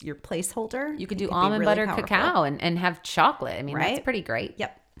instead as your placeholder. You could do almond butter cacao and have chocolate. I mean, right? That's pretty great.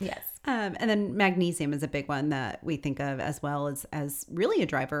 Yep. Yes. And then magnesium is a big one that we think of as well as really a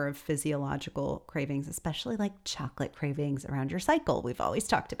driver of physiological cravings, especially like chocolate cravings around your cycle we've always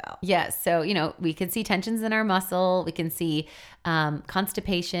talked about. Yes. So, we can see tensions in our muscle. We can see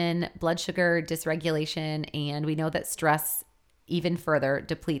constipation, blood sugar dysregulation, and we know that stress even further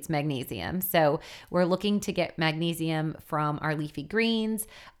depletes magnesium. So we're looking to get magnesium from our leafy greens,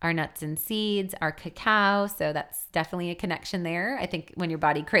 our nuts and seeds, our cacao. So that's definitely a connection there. I think when your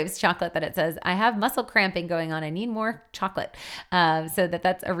body craves chocolate that it says, I have muscle cramping going on, I need more chocolate. So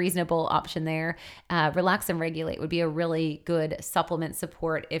that's a reasonable option there. Relax and Regulate would be a really good supplement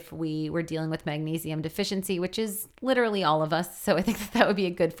support if we were dealing with magnesium deficiency, which is literally all of us. So I think that would be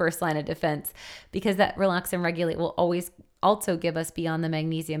a good first line of defense, because that Relax and Regulate will always also give us, beyond the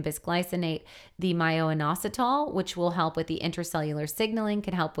magnesium bisglycinate, the myo-inositol, which will help with the intracellular signaling,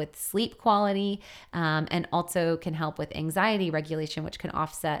 can help with sleep quality, and also can help with anxiety regulation, which can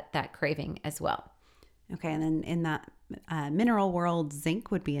offset that craving as well. Okay, and then in that mineral world,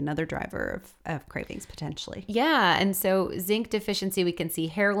 zinc would be another driver of cravings potentially. Yeah, and so zinc deficiency, we can see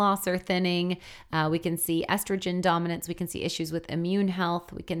hair loss or thinning. We can see estrogen dominance. We can see issues with immune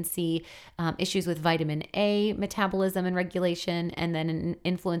health. We can see issues with vitamin A metabolism and regulation, and then an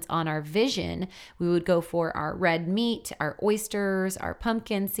influence on our vision. We would go for our red meat, our oysters, our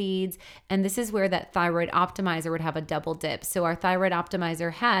pumpkin seeds, and this is where that thyroid optimizer would have a double dip. So our thyroid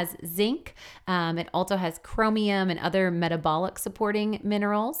optimizer has zinc. It also has chromium and other metabolic supporting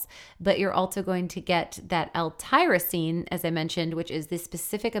minerals, but you're also going to get that L-tyrosine, as I mentioned, which is the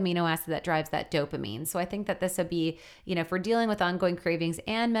specific amino acid that drives that dopamine. So I think that this would be, if we're dealing with ongoing cravings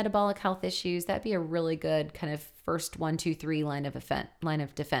and metabolic health issues, that'd be a really good kind of first 1, 2, 3 line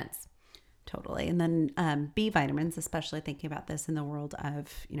of defense. Totally. And then B vitamins, especially thinking about this in the world of,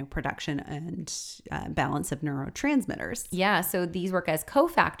 production and balance of neurotransmitters. Yeah. So these work as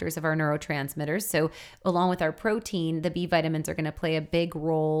cofactors of our neurotransmitters. So along with our protein, the B vitamins are going to play a big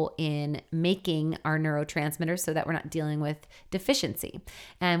role in making our neurotransmitters so that we're not dealing with deficiency.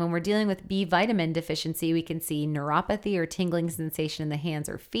 And when we're dealing with B vitamin deficiency, we can see neuropathy or tingling sensation in the hands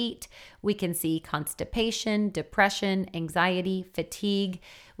or feet. We can see constipation, depression, anxiety, fatigue.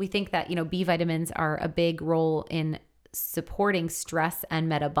 We think that, B vitamins are a big role in supporting stress and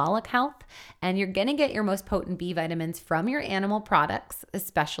metabolic health. And you're going to get your most potent B vitamins from your animal products,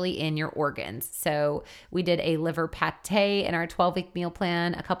 especially in your organs. So we did a liver pate in our 12-week meal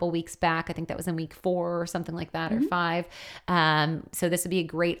plan a couple weeks back. I think that was in week 4 or something like that, or 5. So this would be a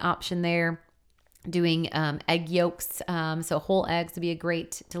great option there. Doing egg yolks, so whole eggs would be a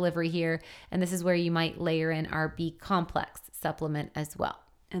great delivery here. And this is where you might layer in our B complex supplement as well.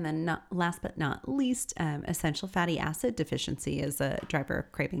 And then last but not least, essential fatty acid deficiency is a driver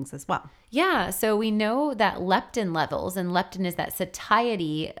of cravings as well. Yeah, so we know that leptin levels, and leptin is that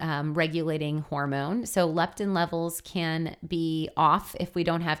satiety regulating hormone. So leptin levels can be off if we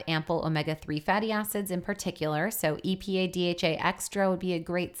don't have ample omega-3 fatty acids in particular. So EPA DHA Extra would be a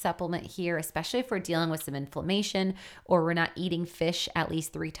great supplement here, especially if we're dealing with some inflammation or we're not eating fish at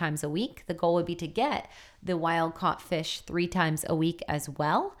least 3 times a week. The goal would be to get the wild caught fish 3 times a week as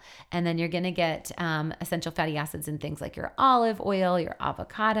well. And then you're going to get essential fatty acids in things like your olive oil, your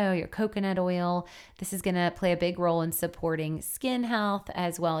avocado, your coconut oil. This is going to play a big role in supporting skin health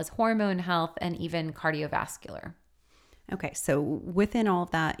as well as hormone health and even cardiovascular. Okay, so within all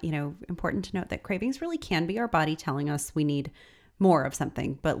of that, important to note that cravings really can be our body telling us we need more of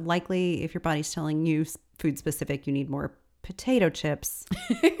something. But likely if your body's telling you food specific, you need more potato chips,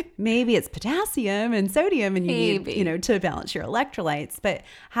 maybe it's potassium and sodium and you need, to balance your electrolytes. But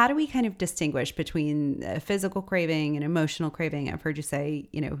how do we kind of distinguish between a physical craving and emotional craving? I've heard you say,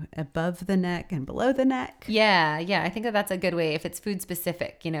 above the neck and below the neck. Yeah. I think that that's a good way if it's food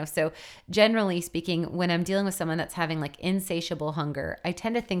specific, So generally speaking, when I'm dealing with someone that's having like insatiable hunger, I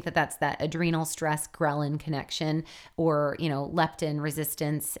tend to think that that's that adrenal stress ghrelin connection or, leptin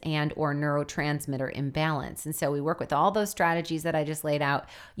resistance and or neurotransmitter imbalance. And so we work with all those strategies that I just laid out.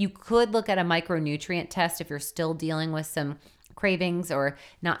 You could look at a micronutrient test if you're still dealing with some cravings or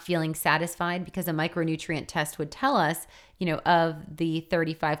not feeling satisfied, because a micronutrient test would tell us, of the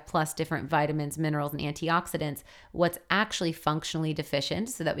 35 plus different vitamins, minerals, and antioxidants, what's actually functionally deficient,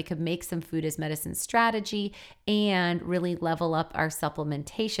 so that we could make some food as medicine strategy and really level up our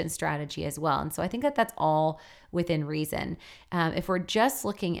supplementation strategy as well. And so I think that that's all within reason. If we're just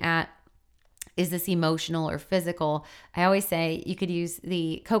looking at, is this emotional or physical? I always say you could use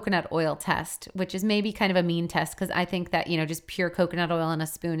the coconut oil test, which is maybe kind of a mean test, because I think that, just pure coconut oil in a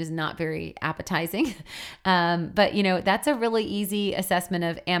spoon is not very appetizing. But, that's a really easy assessment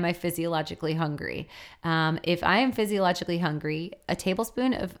of, am I physiologically hungry? If I am physiologically hungry, a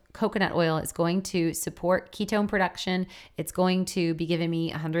tablespoon of coconut oil is going to support ketone production. It's going to be giving me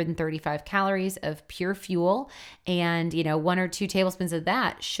 135 calories of pure fuel. And, 1 or 2 tablespoons of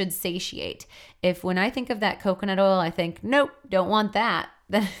that should satiate. If when I think of that coconut oil, I think, nope, don't want that,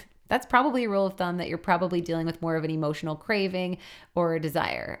 then that's probably a rule of thumb that you're probably dealing with more of an emotional craving or a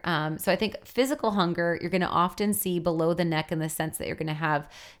desire. So I think physical hunger, you're going to often see below the neck, in the sense that you're going to have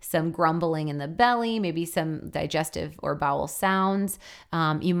some grumbling in the belly, maybe some digestive or bowel sounds.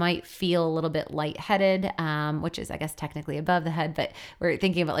 You might feel a little bit lightheaded, which is, I guess, technically above the head, but we're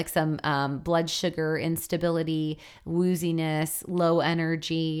thinking about like some blood sugar instability, wooziness, low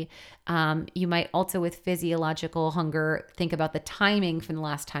energy. You might also, with physiological hunger, think about the timing from the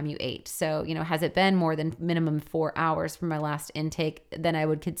last time you ate. So, has it been more than minimum 4 hours from my last intake? Then I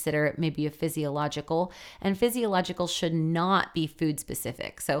would consider it maybe a physiological. And physiological should not be food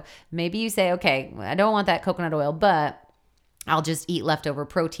specific. So maybe you say, okay, I don't want that coconut oil, but I'll just eat leftover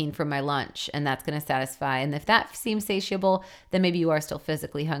protein from my lunch, and that's going to satisfy. And if that seems satiable, then maybe you are still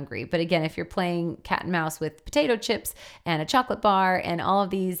physically hungry. But again, if you're playing cat and mouse with potato chips and a chocolate bar and all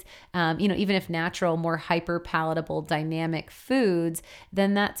of these, even if natural, more hyper palatable, dynamic foods,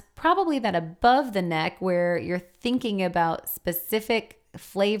 then that's probably that above the neck where you're thinking about specific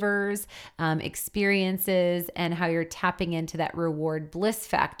flavors, experiences, and how you're tapping into that reward bliss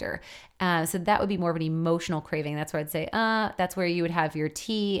factor. So that would be more of an emotional craving. That's where I'd say, that's where you would have your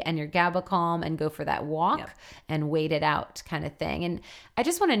tea and your GABA calm and go for that walk and wait it out kind of thing. And I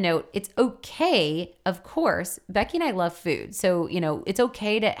just want to note, it's okay. Of course, Becky and I love food. So, it's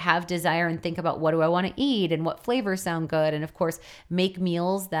okay to have desire and think about, what do I want to eat and what flavors sound good? And of course, make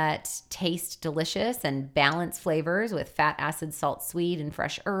meals that taste delicious and balance flavors with fat, acid, salt, sweet, and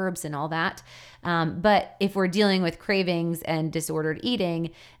fresh herbs and all that. But if we're dealing with cravings and disordered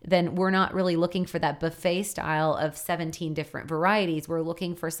eating, then we're not really looking for that buffet style of 17 different varieties. We're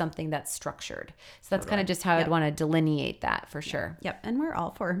looking for something that's structured. So that's kind of just how I'd want to delineate that for sure. Yep. And we're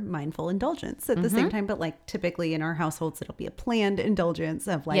all for mindful indulgence at the same time, but like typically in our households, it'll be a planned indulgence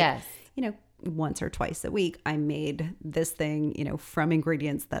of like, once or twice a week, I made this thing, from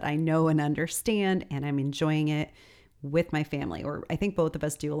ingredients that I know and understand, and I'm enjoying it with my family. Or I think both of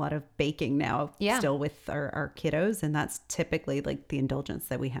us do a lot of baking now still with our kiddos. And that's typically like the indulgence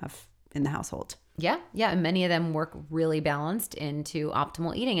that we have in the household. Yeah. And many of them work really balanced into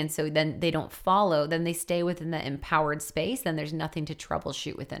optimal eating. And so then they don't follow, then they stay within the empowered space. Then there's nothing to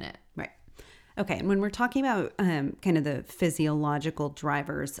troubleshoot within it. Right. Okay. And when we're talking about kind of the physiological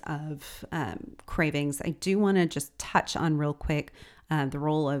drivers of cravings, I do want to just touch on real quick the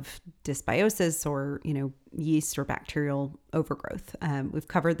role of dysbiosis or, yeast or bacterial overgrowth. We've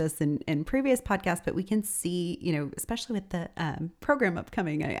covered this in previous podcasts, but we can see, especially with the program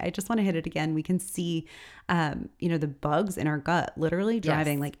upcoming, I just want to hit it again. We can see, the bugs in our gut literally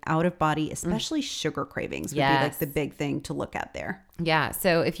driving like out of body, especially sugar cravings would be like the big thing to look at there. Yeah.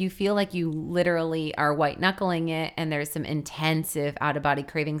 So if you feel like you literally are white knuckling it and there's some intensive out of body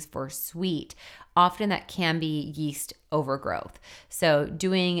cravings for sweet, often that can be yeast overgrowth. So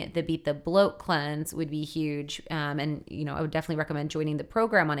doing the Beat the Bloat cleanse would be huge. And, I would definitely recommend joining the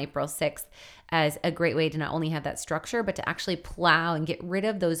program on April 6th as a great way to not only have that structure, but to actually plow and get rid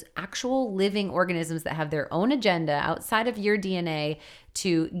of those actual living organisms that have their own agenda outside of your DNA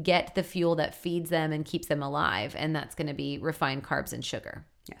to get the fuel that feeds them and keeps them alive. And that's going to be refined carbs and sugar.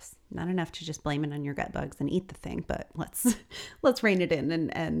 Yes. Not enough to just blame it on your gut bugs and eat the thing, but let's rein it in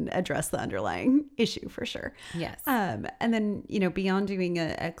and address the underlying issue for sure. Yes. And then, beyond doing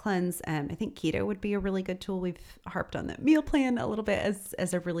a cleanse, I think keto would be a really good tool. We've harped on the meal plan a little bit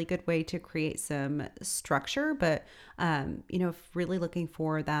as a really good way to create some structure, but, if really looking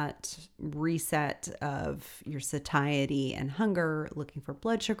for that reset of your satiety and hunger, looking for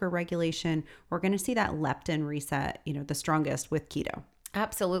blood sugar regulation, we're going to see that leptin reset, the strongest with keto.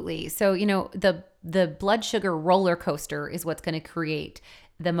 Absolutely. So, the the blood sugar roller coaster is what's going to create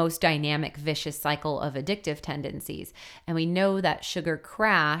the most dynamic, vicious cycle of addictive tendencies. And we know that sugar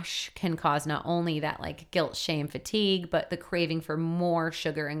crash can cause not only that like guilt, shame, fatigue, but the craving for more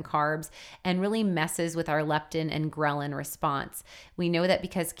sugar and carbs, and really messes with our leptin and ghrelin response. We know that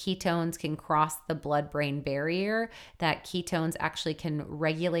because ketones can cross the blood-brain barrier, that ketones actually can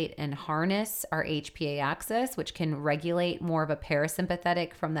regulate and harness our HPA axis, which can regulate more of a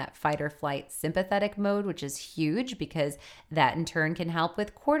parasympathetic from that fight or flight sympathetic mode, which is huge because that in turn can help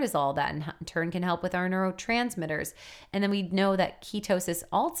with cortisol, that in turn can help with our neurotransmitters. And then we know that ketosis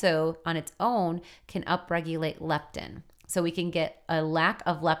also on its own can upregulate leptin. So we can get a lack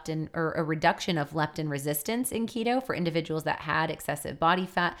of leptin or a reduction of leptin resistance in keto for individuals that had excessive body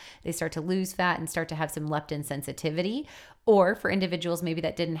fat. They start to lose fat and start to have some leptin sensitivity. Or for individuals maybe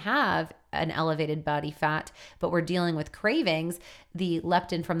that didn't have an elevated body fat, but were dealing with cravings, the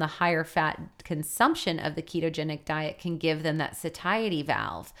leptin from the higher fat consumption of the ketogenic diet can give them that satiety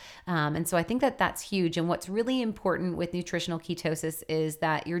valve. And so I think that that's huge. And what's really important with nutritional ketosis is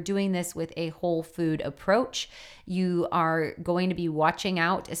that you're doing this with a whole food approach. You are going to be watching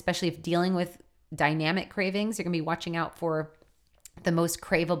out, especially if dealing with dynamic cravings, you're going to be watching out for the most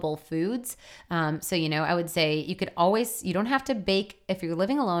craveable foods. So, I would say you don't have to bake, if you're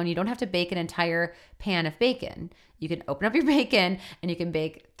living alone, you don't have to bake an entire pan of bacon. You can open up your bacon and you can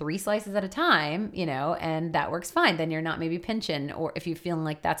bake 3 slices at a time, and that works fine. Then you're not maybe pinching, or if you're feeling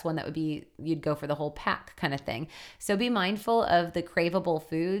like that's one that would be, you'd go for the whole pack kind of thing. So be mindful of the craveable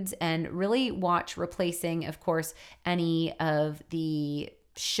foods and really watch replacing, of course, any of the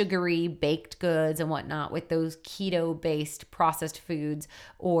sugary baked goods and whatnot with those keto-based processed foods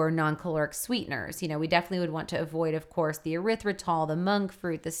or non-caloric sweeteners. We definitely would want to avoid, of course, the erythritol, the monk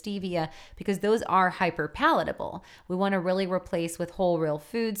fruit, the stevia, because those are hyper palatable. We want to really replace with whole real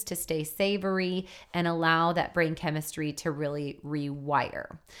foods to stay savory and allow that brain chemistry to really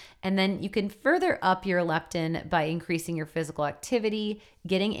rewire. And then you can further up your leptin by increasing your physical activity,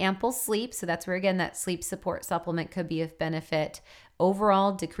 getting ample sleep. So that's where, again, that sleep support supplement could be of benefit.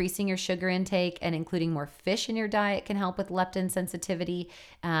 Overall, decreasing your sugar intake and including more fish in your diet can help with leptin sensitivity.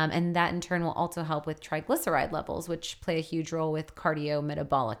 And that in turn will also help with triglyceride levels, which play a huge role with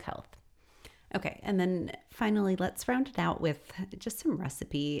cardiometabolic health. Okay, and then finally, let's round it out with just some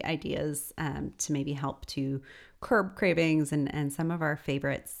recipe ideas to maybe help to curb cravings and some of our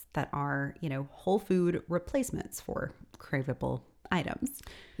favorites that are, whole food replacements for craveable items.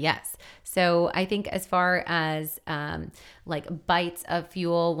 Yes. So I think as far as like bites of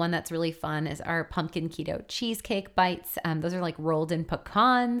fuel, one that's really fun is our pumpkin keto cheesecake bites. Those are like rolled in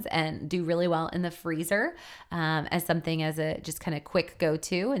pecans and do really well in the freezer as something as a just kind of quick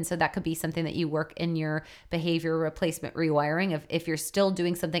go-to. And so that could be something that you work in your behavior replacement rewiring of if you're still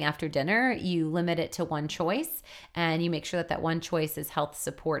doing something after dinner, you limit it to one choice and you make sure that that one choice is health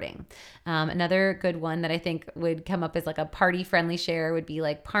supporting. Another good one that I think would come up as like a party friendly share would be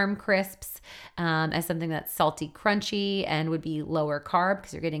like Parm crisps as something that's salty, crunchy, and would be lower carb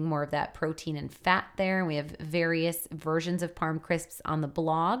because you're getting more of that protein and fat there. And we have various versions of Parm crisps on the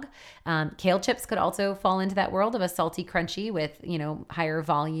blog. Kale chips could also fall into that world of a salty, crunchy with, higher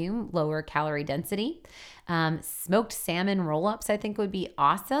volume, lower calorie density. Smoked salmon roll-ups I think would be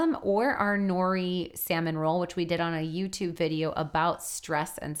awesome, or our nori salmon roll, which we did on a YouTube video about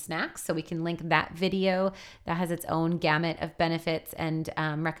stress and snacks. So we can link that video that has its own gamut of benefits and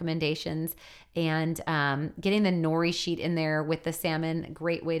recommendations. And getting the nori sheet in there with the salmon,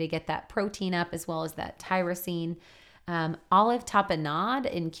 great way to get that protein up as well as that tyrosine. Olive tapenade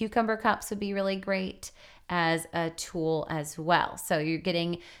in cucumber cups would be really great as a tool as well. So you're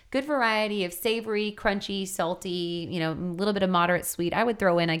getting good variety of savory, crunchy, salty, a little bit of moderate sweet. I would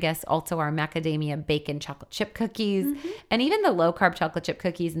throw in, I guess, also our macadamia bacon chocolate chip cookies and even the low carb chocolate chip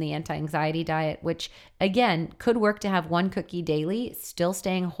cookies in the anti-anxiety diet, which again, could work to have one cookie daily, still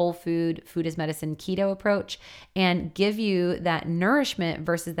staying whole food, food as medicine keto approach, and give you that nourishment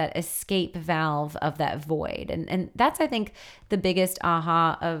versus that escape valve of that void. And that's, I think, the biggest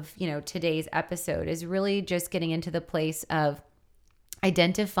aha of, today's episode is really just getting into the place of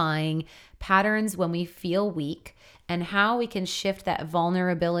identifying patterns when we feel weak and how we can shift that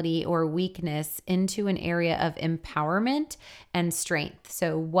vulnerability or weakness into an area of empowerment and strength.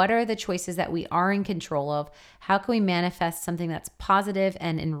 So what are the choices that we are in control of? How can we manifest something that's positive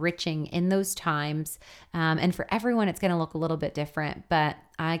and enriching in those times? And for everyone, it's going to look a little bit different, but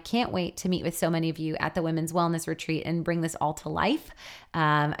I can't wait to meet with so many of you at the Women's Wellness Retreat and bring this all to life.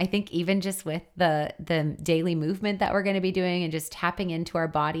 I think even just with the daily movement that we're going to be doing and just tapping into our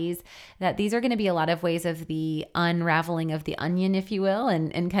bodies, that these are going to be a lot of ways of the unraveling of the onion, if you will,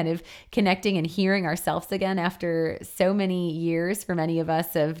 and kind of connecting and hearing ourselves again after so many years for many of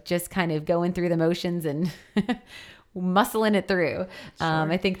us of just kind of going through the motions and muscling it through.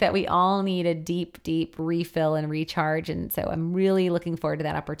 I think that we all need a deep refill and recharge. And so I'm really looking forward to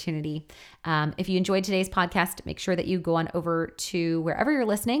that opportunity. If you enjoyed today's podcast, make sure that you go on over to wherever you're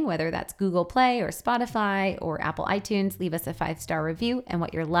listening, whether that's Google Play or Spotify or Apple iTunes, leave us a 5-star review and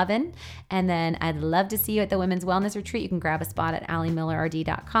what you're loving. And then I'd love to see you at the Women's Wellness Retreat. You can grab a spot at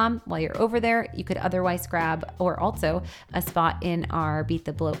AllieMillerRD.com. While you're over there, you could otherwise grab or also a spot in our Beat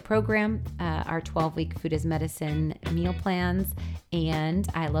the Bloat program, our 12-week Food as Medicine meal plans. And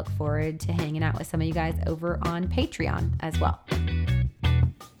I look forward to hanging out with some of you guys over on Patreon as well.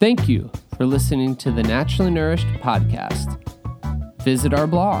 Thank you for listening to the Naturally Nourished podcast. Visit our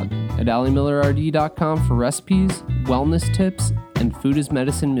blog at AllieMillerRD.com for recipes, wellness tips, and food as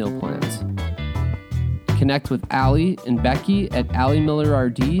medicine meal plans. Connect with Allie and Becky at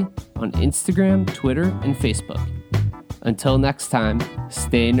AllieMillerRD on Instagram, Twitter, and Facebook. Until next time,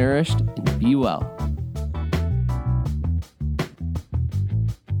 stay nourished and be well.